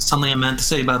I meant to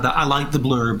say about that. I like the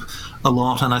blurb a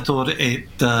lot, and I thought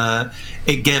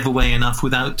it gave away enough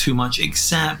without too much.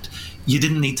 Except you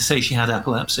didn't need to say she had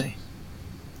epilepsy.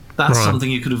 That's something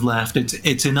you could have left.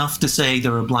 It's enough to say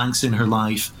there are blanks in her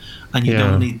life, and you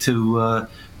don't need to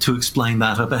explain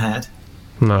that up ahead.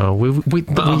 No, we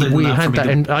had that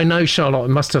in. I know Charlotte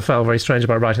must have felt very strange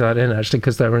about writing that in, actually,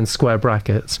 because they were in square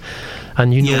brackets,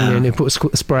 and you normally put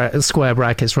square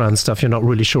brackets around stuff you're not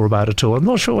really sure about at all. I'm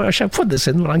not sure where I should put this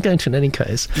in, but I'm going to in any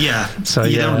case. Yeah, so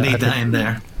you don't need that in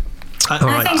there.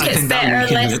 I think it's better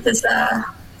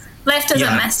left as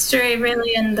a mystery,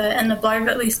 really, in the blurb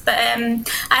at least. But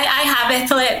I have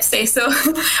epilepsy, so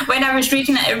when I was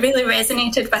reading it, it really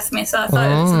resonated with me. So I thought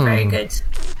it was very good.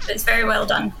 It's very well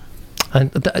done. And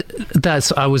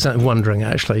that's I was wondering,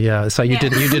 actually. So you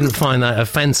didn't find that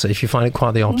offensive? You find it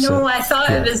quite the opposite? No, I thought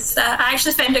it was. I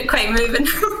actually found it quite moving.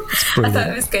 I thought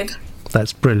it was good.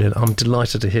 That's brilliant. I'm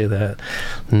delighted to hear that.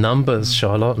 Numbers,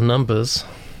 Charlotte. Numbers.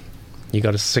 You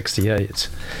got a 68.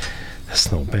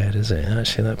 That's not bad, is it?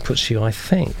 Actually, that puts you. I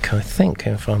think,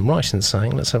 if I'm right in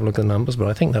saying, let's have a look at the numbers. But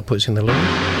I think that puts you in the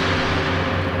lead.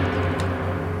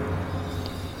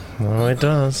 Oh, it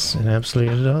does. It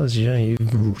absolutely does. Yeah, you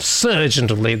surge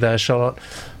into the lead there, Charlotte,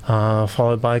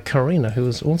 followed by Karina, who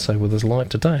is also with us live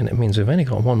today, and it means we've only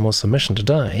got one more submission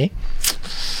today.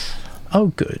 Oh,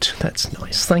 good. That's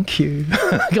nice. Thank you.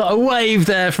 Got a wave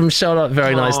there from Charlotte.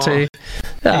 Very nice too.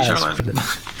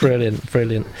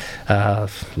 Brilliant.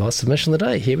 Last submission of the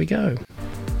day. Here we go.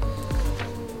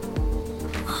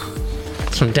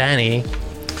 It's from Danny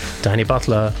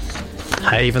Butler.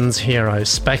 Haven's Hero,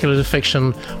 speculative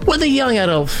fiction with a young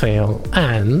adult feel,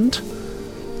 and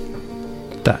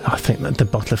that I think that the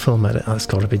Butler film edit, that's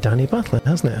got to be Danny Butler,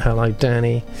 hasn't it? Hello,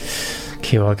 Danny.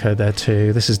 QR code there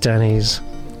too. This is Danny's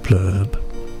blurb.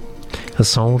 A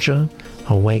soldier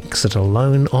awakes at a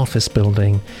lone office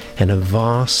building in a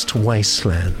vast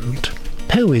wasteland.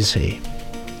 Who is he?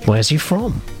 Where's he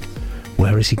from?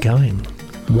 Where is he going?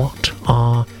 What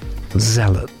are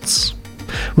zealots?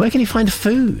 Where can he find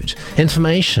food,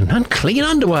 information, and clean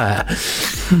underwear?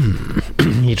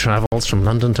 he travels from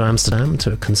London to Amsterdam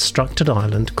to a constructed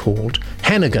island called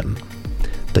Hennigan,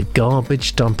 the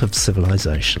garbage dump of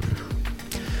civilization.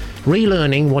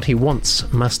 Relearning what he once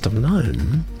must have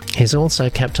known, he's also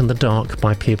kept in the dark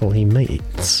by people he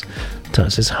meets.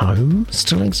 Does his home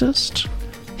still exist?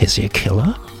 Is he a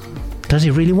killer? Does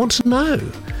he really want to know?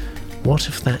 What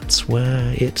if that's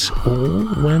where it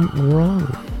all went wrong?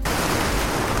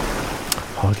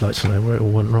 I'd like to know where it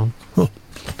all went wrong. Oh,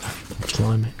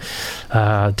 blimey.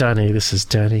 Danny, this is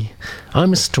Danny.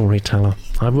 I'm a storyteller.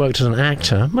 I've worked as an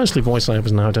actor, mostly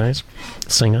voiceovers nowadays,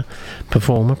 singer,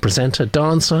 performer, presenter,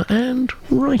 dancer, and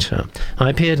writer. I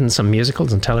appeared in some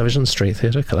musicals and television, street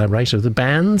theatre, collaborated with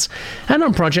bands, and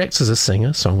on projects as a singer,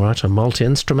 songwriter,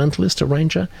 multi-instrumentalist,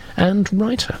 arranger, and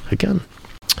writer again.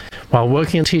 While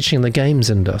working and teaching in the games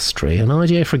industry, an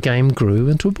idea for a game grew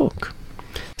into a book.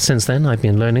 Since then, I've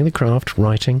been learning the craft,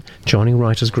 writing, joining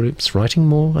writers' groups, writing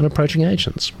more, and approaching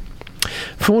agents.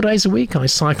 4 days a week, I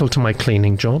cycle to my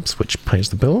cleaning jobs, which pays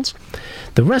the bills.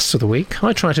 The rest of the week,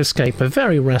 I try to escape a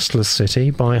very restless city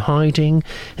by hiding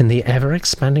in the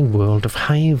ever-expanding world of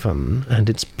Haven and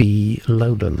its bee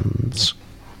lowlands.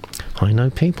 I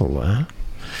know people there.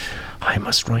 I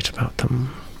must write about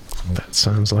them. That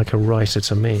sounds like a writer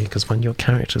to me, because when your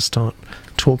characters start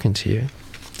talking to you,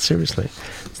 seriously,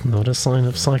 it's not a sign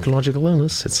of psychological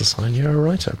illness, it's a sign you're a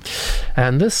writer.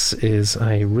 And this is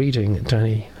a reading,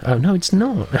 Danny... Oh, no, it's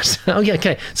not. Oh, yeah,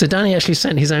 okay. So Danny actually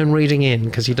sent his own reading in,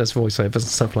 because he does voiceovers and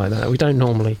stuff like that. We don't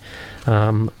normally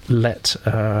let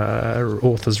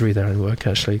authors read their own work,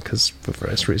 actually, because for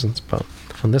various reasons. But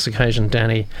on this occasion,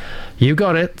 Danny, you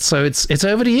got it. So it's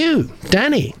over to you,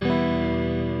 Danny.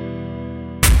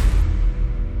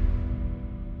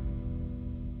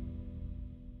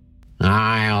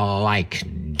 I like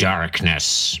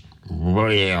darkness,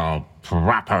 real,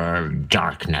 proper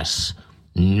darkness,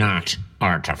 not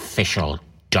artificial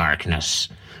darkness,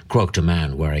 croaked a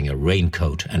man wearing a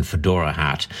raincoat and fedora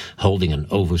hat, holding an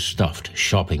overstuffed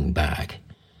shopping bag.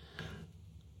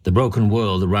 The broken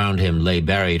world around him lay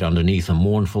buried underneath a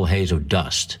mournful haze of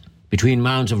dust. Between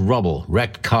mounds of rubble,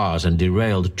 wrecked cars, and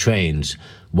derailed trains,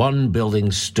 one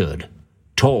building stood,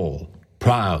 tall,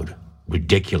 proud,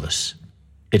 ridiculous.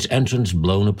 Its entrance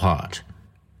blown apart.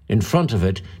 In front of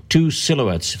it, two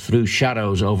silhouettes threw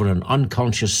shadows over an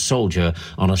unconscious soldier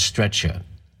on a stretcher.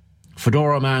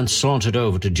 Fedora Man sauntered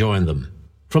over to join them.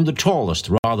 From the tallest,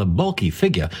 rather bulky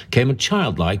figure came a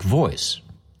childlike voice.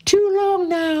 "Too long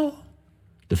now."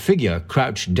 The figure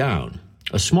crouched down.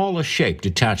 A smaller shape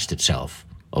detached itself.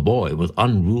 A boy with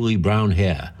unruly brown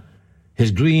hair.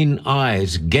 His green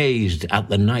eyes gazed at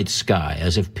the night sky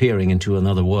as if peering into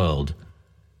another world.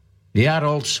 The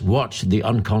adults watched the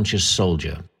unconscious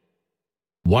soldier.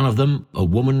 One of them, a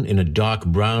woman in a dark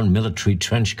brown military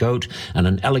trench coat and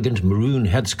an elegant maroon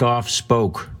headscarf,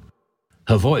 spoke.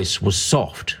 Her voice was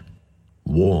soft,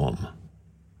 warm.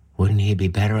 "Wouldn't he be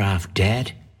better off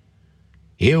dead?"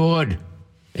 "He would,"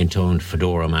 intoned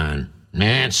Fedora Man.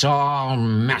 "It's all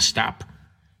messed up."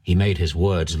 He made his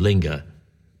words linger,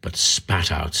 but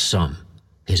spat out some,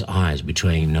 his eyes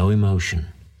betraying no emotion.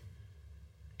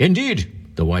 "Indeed,"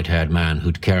 the white-haired man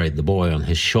who'd carried the boy on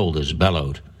his shoulders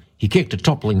bellowed. He kicked a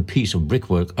toppling piece of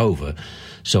brickwork over,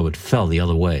 so it fell the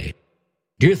other way.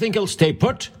 "Do you think he'll stay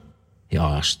put?" he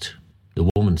asked. The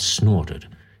woman snorted.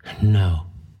 "No."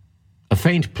 A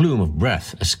faint plume of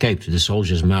breath escaped the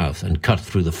soldier's mouth and cut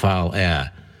through the foul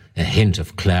air, a hint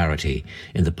of clarity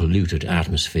in the polluted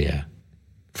atmosphere.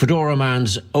 Fedora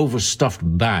Man's overstuffed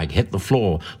bag hit the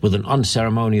floor with an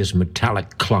unceremonious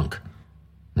metallic clunk.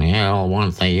 "You'll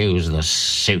want to use the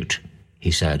suit,"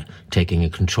 he said, taking a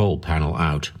control panel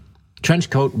out.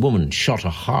 Trenchcoat woman shot a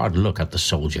hard look at the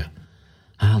soldier.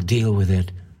 "I'll deal with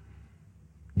it.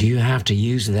 Do you have to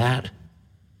use that?"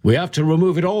 "We have to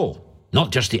remove it all,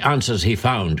 not just the answers he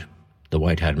found," the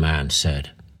white-haired man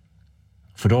said.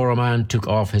 Fedora Man took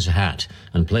off his hat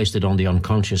and placed it on the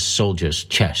unconscious soldier's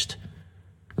chest.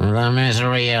 "The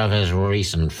misery of his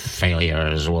recent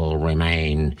failures will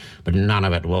remain, but none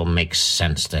of it will make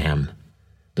sense to him."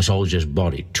 The soldier's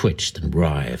body twitched and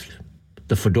writhed.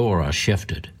 The fedora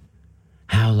shifted.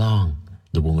 "How long?"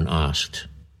 the woman asked.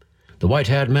 The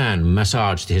white-haired man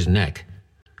massaged his neck.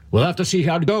 "We'll have to see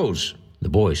how it goes." The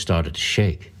boy started to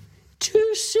shake.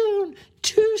 "Too soon,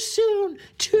 too soon,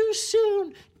 too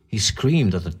soon," he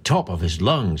screamed at the top of his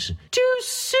lungs. "Too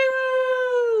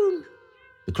soon!"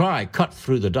 The cry cut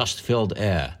through the dust-filled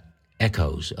air,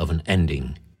 echoes of an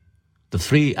ending. The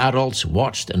three adults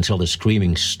watched until the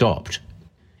screaming stopped.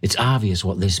 "It's obvious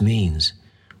what this means.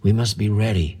 We must be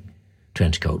ready,"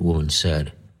 Trenchcoat woman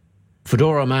said.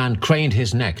 Fedora Man craned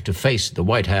his neck to face the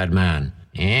white-haired man.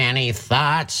 Any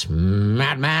thoughts,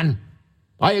 madman?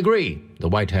 I agree, the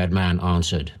white-haired man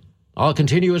answered. I'll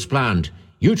continue as planned.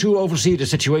 You two oversee the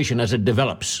situation as it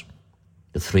develops.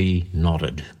 The three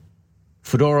nodded.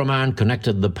 Fedora Man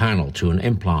connected the panel to an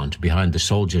implant behind the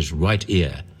soldier's right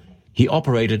ear. He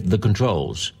operated the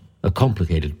controls. A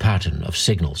complicated pattern of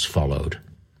signals followed.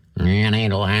 Any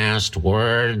last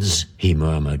words? He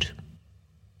murmured.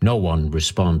 No one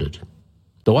responded.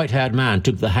 The white-haired man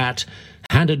took the hat,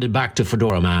 handed it back to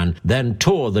Fedora Man, then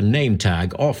tore the name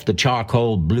tag off the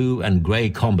charcoal blue and grey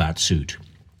combat suit.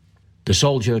 The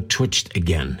soldier twitched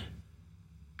again.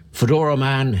 Fedora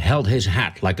Man held his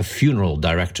hat like a funeral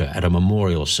director at a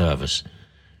memorial service.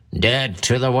 Dead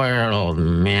to the world,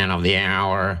 man of the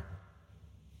hour.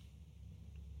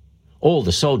 All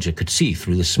the soldier could see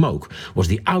through the smoke was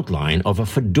the outline of a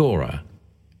fedora.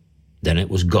 Then it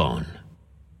was gone.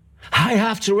 I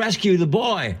have to rescue the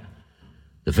boy.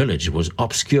 The village was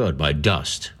obscured by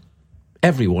dust.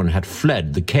 Everyone had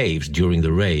fled the caves during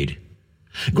the raid.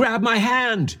 Grab my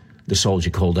hand, the soldier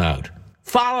called out.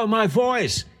 Follow my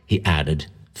voice, he added,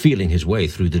 feeling his way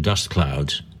through the dust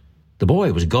clouds. The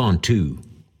boy was gone too.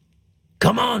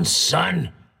 Come on,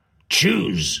 son.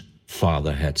 Choose,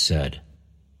 Father had said.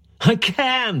 I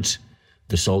can't,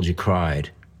 the soldier cried.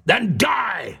 Then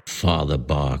die, Father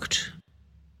barked.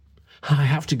 I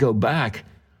have to go back.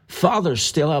 Father's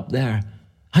still up there.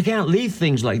 I can't leave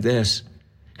things like this.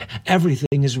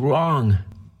 Everything is wrong.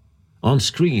 On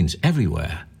screens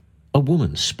everywhere, a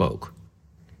woman spoke.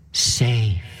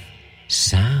 Safe,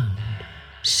 sound,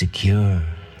 secure.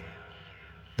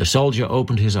 The soldier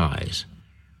opened his eyes.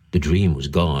 The dream was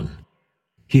gone.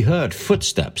 He heard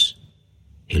footsteps.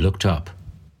 He looked up.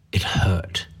 It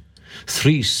hurt.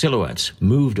 3 silhouettes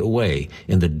moved away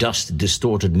in the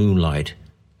dust-distorted moonlight,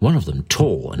 one of them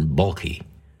tall and bulky.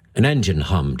 An engine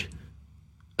hummed.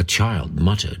 A child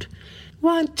muttered,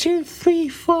 1, 2, 3,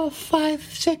 4, 5,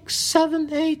 6,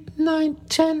 7, 8, 9,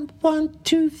 10, 1,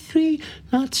 2, 3.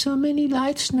 Not so many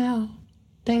lights now.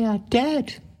 They are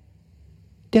dead.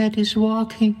 Dead is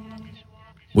walking.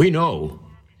 We know,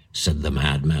 said the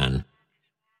madman.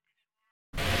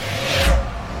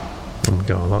 Oh,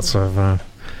 God, lots of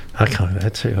echo there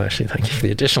too, actually. Thank you for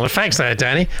the additional effects there,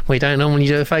 Danny. We don't normally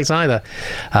do effects either.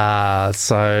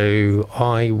 So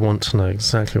I want to know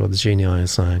exactly what the genii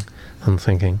is saying. I'm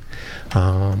thinking.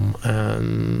 And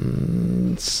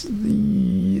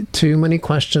too many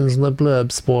questions in the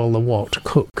blurb spoil the what?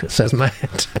 Cook, says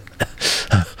Matt.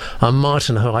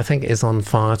 Martin, who I think is on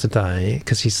fire today,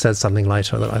 because he said something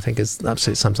later that I think is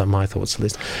absolutely sums up my thoughts at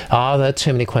least. Are there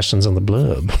too many questions on the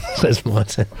blurb? Says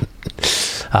Martin.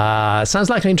 Sounds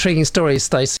like an intriguing story,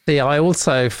 Stacey. I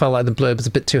also felt like the blurb is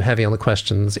a bit too heavy on the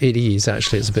questions. It is,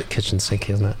 actually. It's a bit kitchen sinky,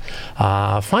 isn't it?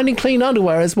 Finding clean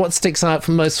underwear is what sticks out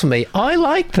most for me. I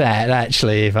like that,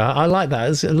 actually, Eva. I like that.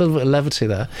 There's a little bit of levity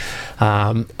there.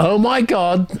 Oh, my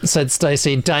God, said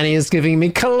Stacey. Danny is giving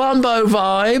me Columbo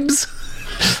vibes.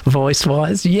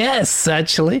 Voice-wise, yes,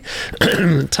 actually.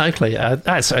 Totally.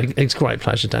 It's a great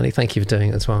pleasure, Danny. Thank you for doing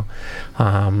it as well.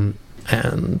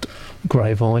 And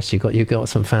great voice. You got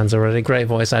some fans already. Great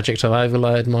voice, adjective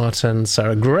overload, Martin.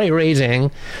 So great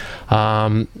reading.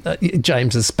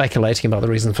 James is speculating about the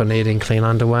reason for needing clean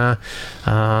underwear.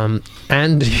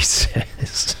 And he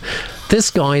says,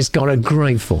 this guy's got a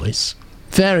great voice.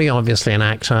 Very obviously an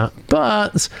actor,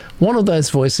 but one of those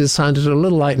voices sounded a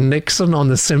little like Nixon on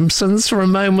The Simpsons for a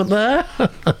moment there.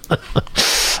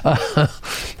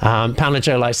 Pamela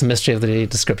Joe likes the mystery of the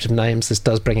descriptive names. This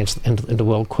does bring it into the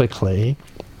world quickly.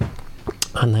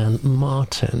 And then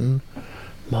Martin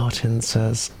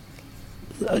says,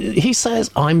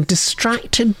 I'm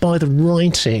distracted by the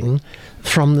writing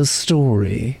from the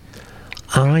story.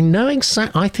 And I know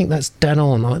exactly, I think that's dead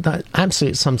on. That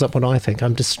absolutely sums up what I think.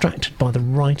 I'm distracted by the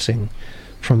writing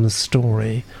from the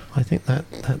story. I think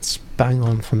that's bang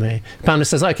on for me. Pamela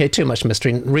says, okay, too much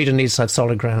mystery. Reader needs to have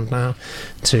solid ground now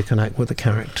to connect with the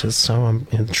characters. So I'm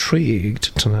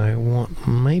intrigued to know what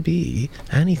maybe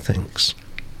Annie thinks.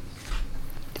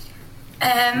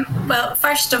 Well,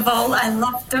 first of all, I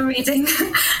loved the reading.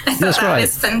 I thought that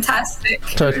was fantastic.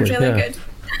 Totally, really good.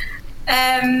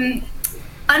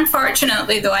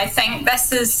 Unfortunately, though, I think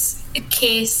this is a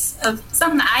case of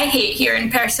something that I hate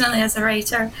hearing personally as a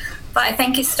writer, but I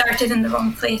think it started in the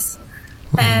wrong place.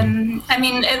 I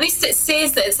mean, at least it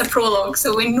says that it's a prologue,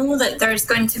 so we know that there's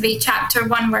going to be chapter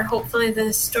 1 where hopefully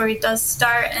the story does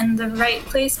start in the right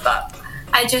place, but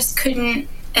I just couldn't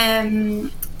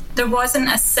there wasn't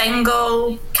a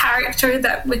single character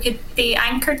that we could be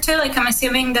anchored to. Like, I'm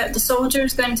assuming that the soldier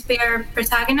is going to be our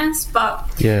protagonist, but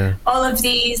all of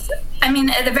these, I mean,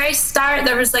 at the very start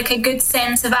there was like a good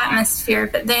sense of atmosphere,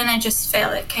 but then I just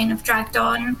felt it kind of dragged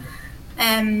on.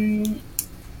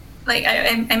 Like,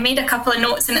 I made a couple of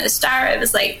notes, and at the start it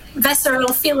was like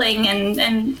visceral feeling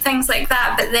and things like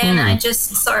that, but then I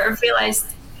just sort of realised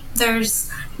there's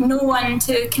no one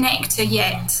to connect to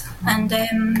yet. And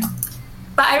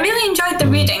but I really enjoyed the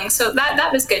reading, so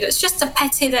that was good. It's just a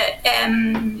pity that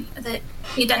that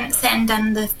you didn't send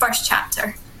in the first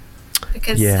chapter,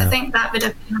 because I think that would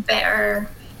have been a better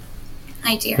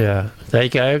idea. Yeah, there you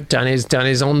go.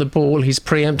 Danny's on the ball. He's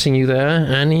preempting you there,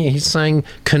 and he's saying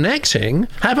connecting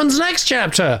happens next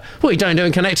chapter. We don't do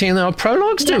connecting in our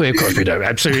prologues, do we? Of course we don't.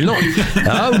 Absolutely not.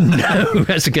 Oh no,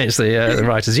 that's against the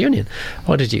Writers' Union.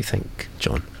 What did you think,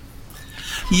 John?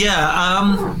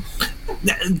 Yeah,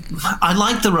 I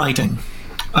like the writing.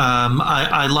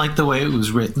 I like the way it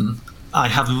was written. I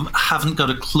haven't got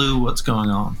a clue what's going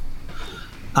on.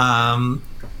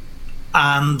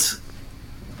 And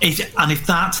if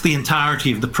that's the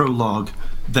entirety of the prologue,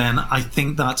 then I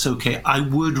think that's okay. I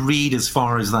would read as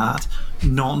far as that,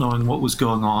 not knowing what was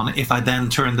going on. If I then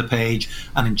turn the page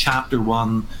and in chapter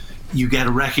 1 you get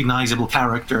a recognizable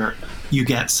character, you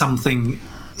get something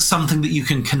that you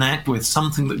can connect with,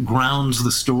 something that grounds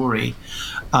the story.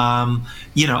 I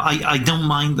don't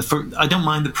mind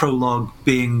the prologue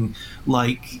being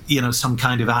like, some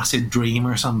kind of acid dream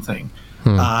or something.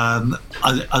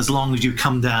 As long as you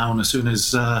come down as soon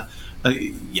as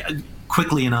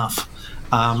quickly enough.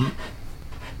 The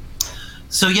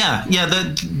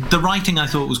writing I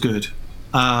thought was good.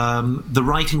 The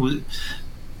writing was.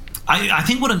 I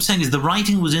think what I'm saying is the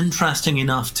writing was interesting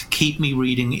enough to keep me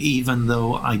reading, even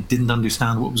though I didn't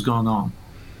understand what was going on,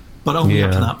 but only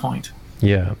up to that point.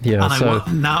 Yeah.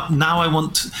 And now I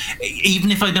want, even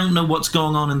if I don't know what's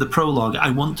going on in the prologue,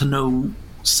 I want to know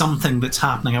something that's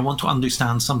happening. I want to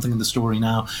understand something in the story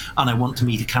now, and I want to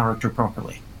meet a character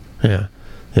properly. Yeah.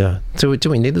 Do we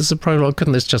need this as a prologue?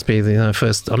 Couldn't this just be the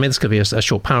first? I mean, this could be a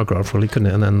short paragraph, really, couldn't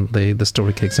it? And then the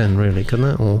story kicks in, really, couldn't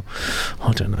it? Or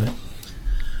I don't know.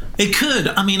 It could.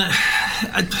 I mean,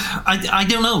 I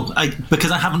don't know,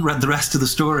 because I haven't read the rest of the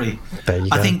story. There you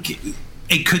go. I think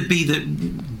it could be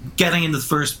that getting into the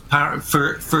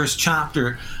first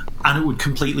chapter, and it would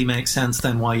completely make sense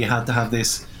then why you had to have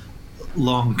this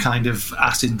long kind of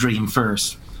acid dream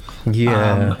first.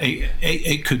 Yeah.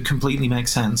 It could completely make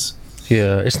sense.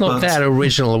 Yeah, it's not that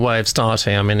original way of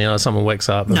starting. I mean, someone wakes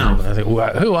up and I think,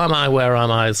 who am I? Where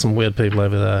am I? Some weird people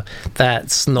over there.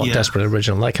 That's not desperately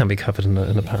original. That can be covered in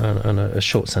a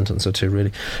short sentence or two,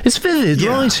 really. It's vivid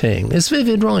writing. It's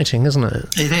vivid writing, isn't it?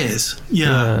 It is.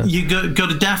 Yeah. You got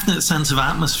a definite sense of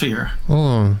atmosphere,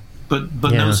 but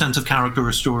no sense of character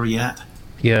or story yet.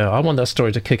 Yeah, I want that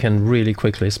story to kick in really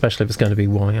quickly, especially if it's going to be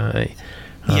YA.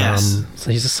 Yes. So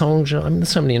he's a soldier. I mean, there's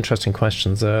so many interesting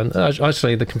questions there. And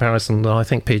actually, the comparison that I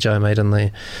think PJ made in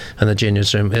the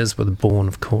Genius Room is with Bourne,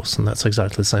 of course, and that's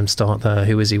exactly the same start there.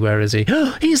 Who is he? Where is he?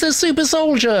 Oh, he's a super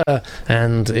soldier,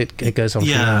 and it goes on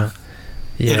from there.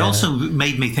 Yeah. It also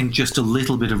made me think just a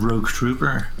little bit of Rogue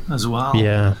Trooper as well.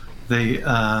 Yeah.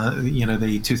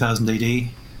 The 2000 AD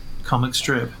comic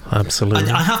strip.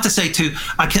 Absolutely. I have to say too,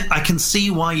 I can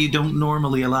see why you don't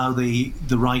normally allow the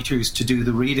writers to do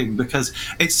the reading, because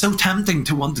it's so tempting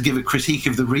to want to give a critique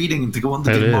of the reading and to go on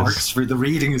to give marks for the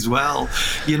reading as well.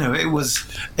 That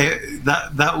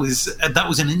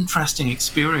was an interesting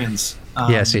experience.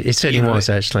 Yes, it certainly was,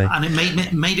 actually, and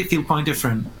it made it feel quite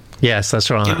different. Yes, that's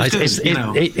right.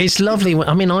 It's lovely.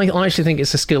 I mean, I actually think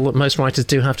it's a skill that most writers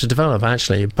do have to develop,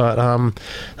 actually. But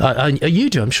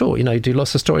you do, I'm sure. You do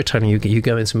lots of storytelling. You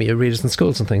go in to meet your readers in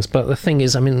schools and things. But the thing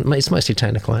is, I mean, it's mostly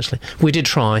technical, actually. We did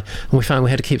try, and we found we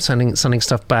had to keep sending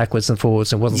stuff backwards and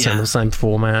forwards. It wasn't sent in the same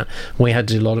format. We had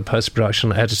to do a lot of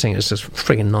post-production editing. It's just a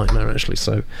frigging nightmare, actually.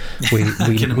 So we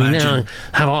now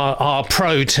have our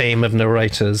pro team of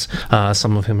narrators,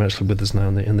 some of whom are actually with us now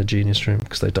in the Genius Room,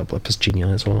 because they double up as Genie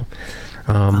as well.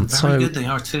 Very good they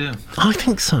are too. I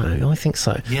think so.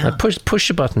 Yeah. Push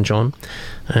your button, John,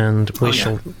 and we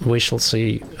shall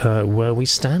see where we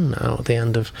stand now at the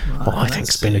end of what I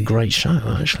think's been a great show.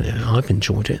 Actually, I've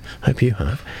enjoyed it. Hope you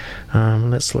have.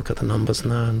 Let's look at the numbers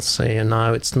now and see.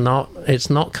 No, it's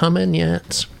not come in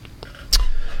yet.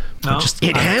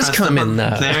 It has come in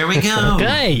now. There we go.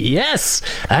 Okay, yes.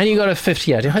 And you got a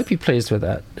 58. I hope you're pleased with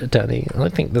that, Danny. I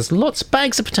think there's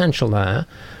bags of potential there.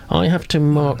 I have to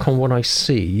mark on what I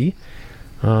see.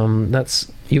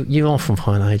 That's you often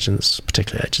find agents,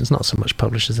 particularly agents, not so much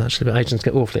publishers actually, but agents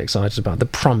get awfully excited about the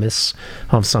promise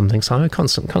of something. So I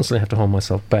constantly have to hold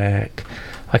myself back.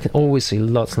 I can always see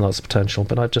lots and lots of potential,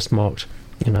 but I've just marked,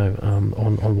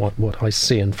 on what I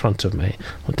see in front of me.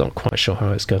 I'm not quite sure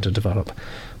how it's going to develop,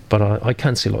 but I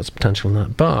can see lots of potential in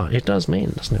that. But it does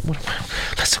mean, doesn't it?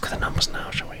 Let's look at the numbers now,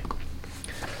 shall we?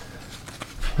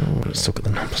 Let's look at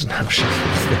the numbers now, shall we?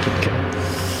 There we go.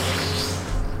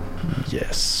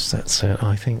 Yes, that's it.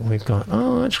 I think we've got...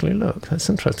 Oh, actually, look, that's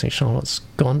interesting. Charlotte's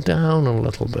gone down a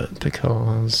little bit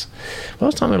because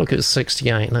last time I looked, it was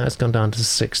 68. Now it's gone down to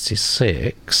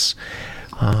 66.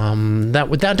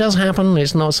 That does happen.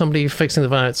 It's not somebody fixing the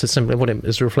votes. It's simply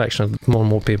it's a reflection of more and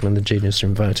more people in the Genius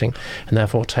Room voting, and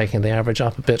therefore taking the average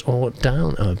up a bit or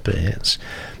down a bit.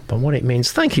 But what it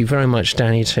means... Thank you very much,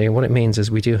 Danny T. What it means is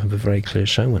we do have a very clear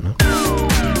show winner.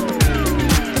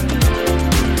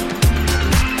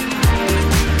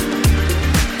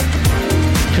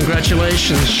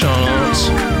 Congratulations, Charlotte.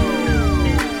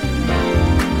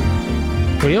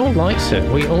 We all liked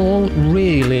it. We all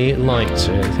really liked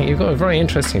it. I think you've got a very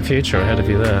interesting future ahead of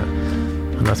you there.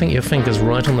 And I think your finger's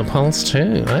right on the pulse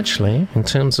too, actually, in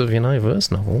terms of,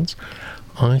 verse novels.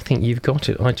 I think you've got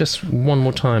it. I just, one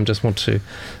more time, just want to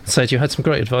say to you, had some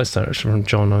great advice there, actually, from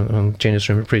John on Genius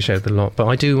Room. Appreciate it a lot. But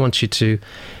I do want you to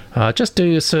just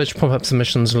do a search, pop-up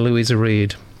submissions, Louisa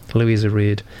Reed.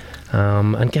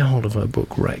 And get hold of her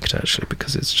book Wrecked, actually,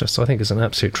 because it's just, I think it's an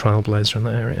absolute trailblazer in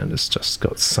that area, and it's just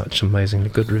got such amazingly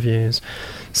good reviews.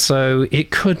 So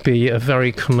it could be a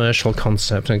very commercial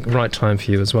concept and right time for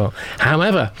you as well.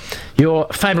 However, your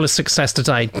fabulous success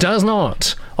today does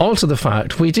not alter the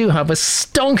fact we do have a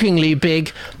stonkingly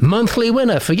big monthly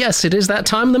winner for, yes, it is that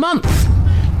time of the month.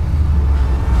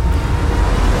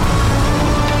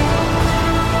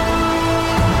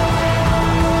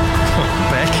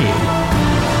 Becky.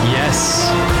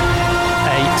 Yes,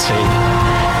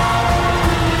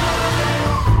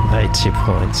 80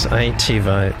 points, 80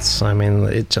 votes. I mean,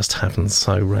 it just happens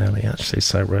so rarely, actually,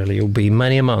 so rarely. It'll be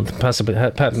many a month, possibly,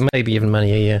 maybe even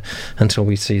many a year, until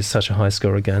we see such a high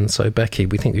score again. So, Becky,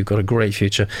 we think you've got a great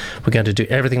future. We're going to do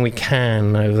everything we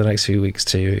can over the next few weeks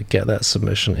to get that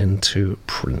submission into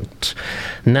print.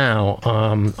 Now,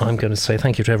 I'm going to say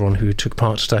thank you to everyone who took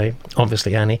part today.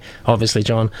 Obviously, Annie. Obviously,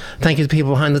 John. Thank you to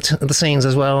people behind the scenes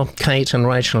as well. Kate and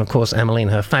Rachel, and, of course, Emily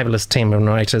and her fabulous team of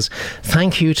writers.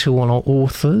 Thank you to all our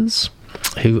authors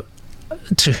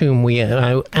to whom we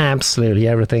owe absolutely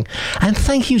everything. And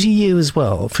thank you to you as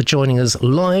well for joining us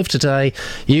live today.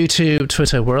 YouTube,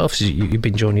 Twitter, where else you've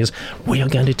been joining us. We are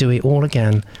going to do it all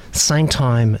again, same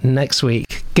time next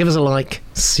week. Give us a like.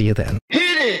 See you then. Hit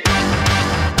it!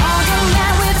 All young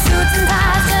men with suits and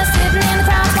ties, just sitting in the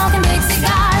crowd smoking big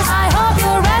cigars. I hope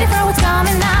you're ready for what's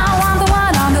coming now. I'm the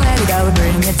one on the lady go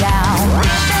bring it down.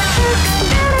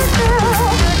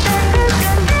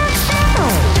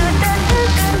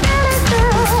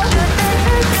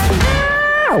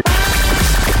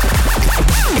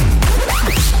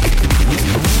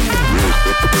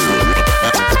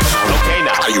 Okay,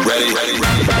 now. Are you ready?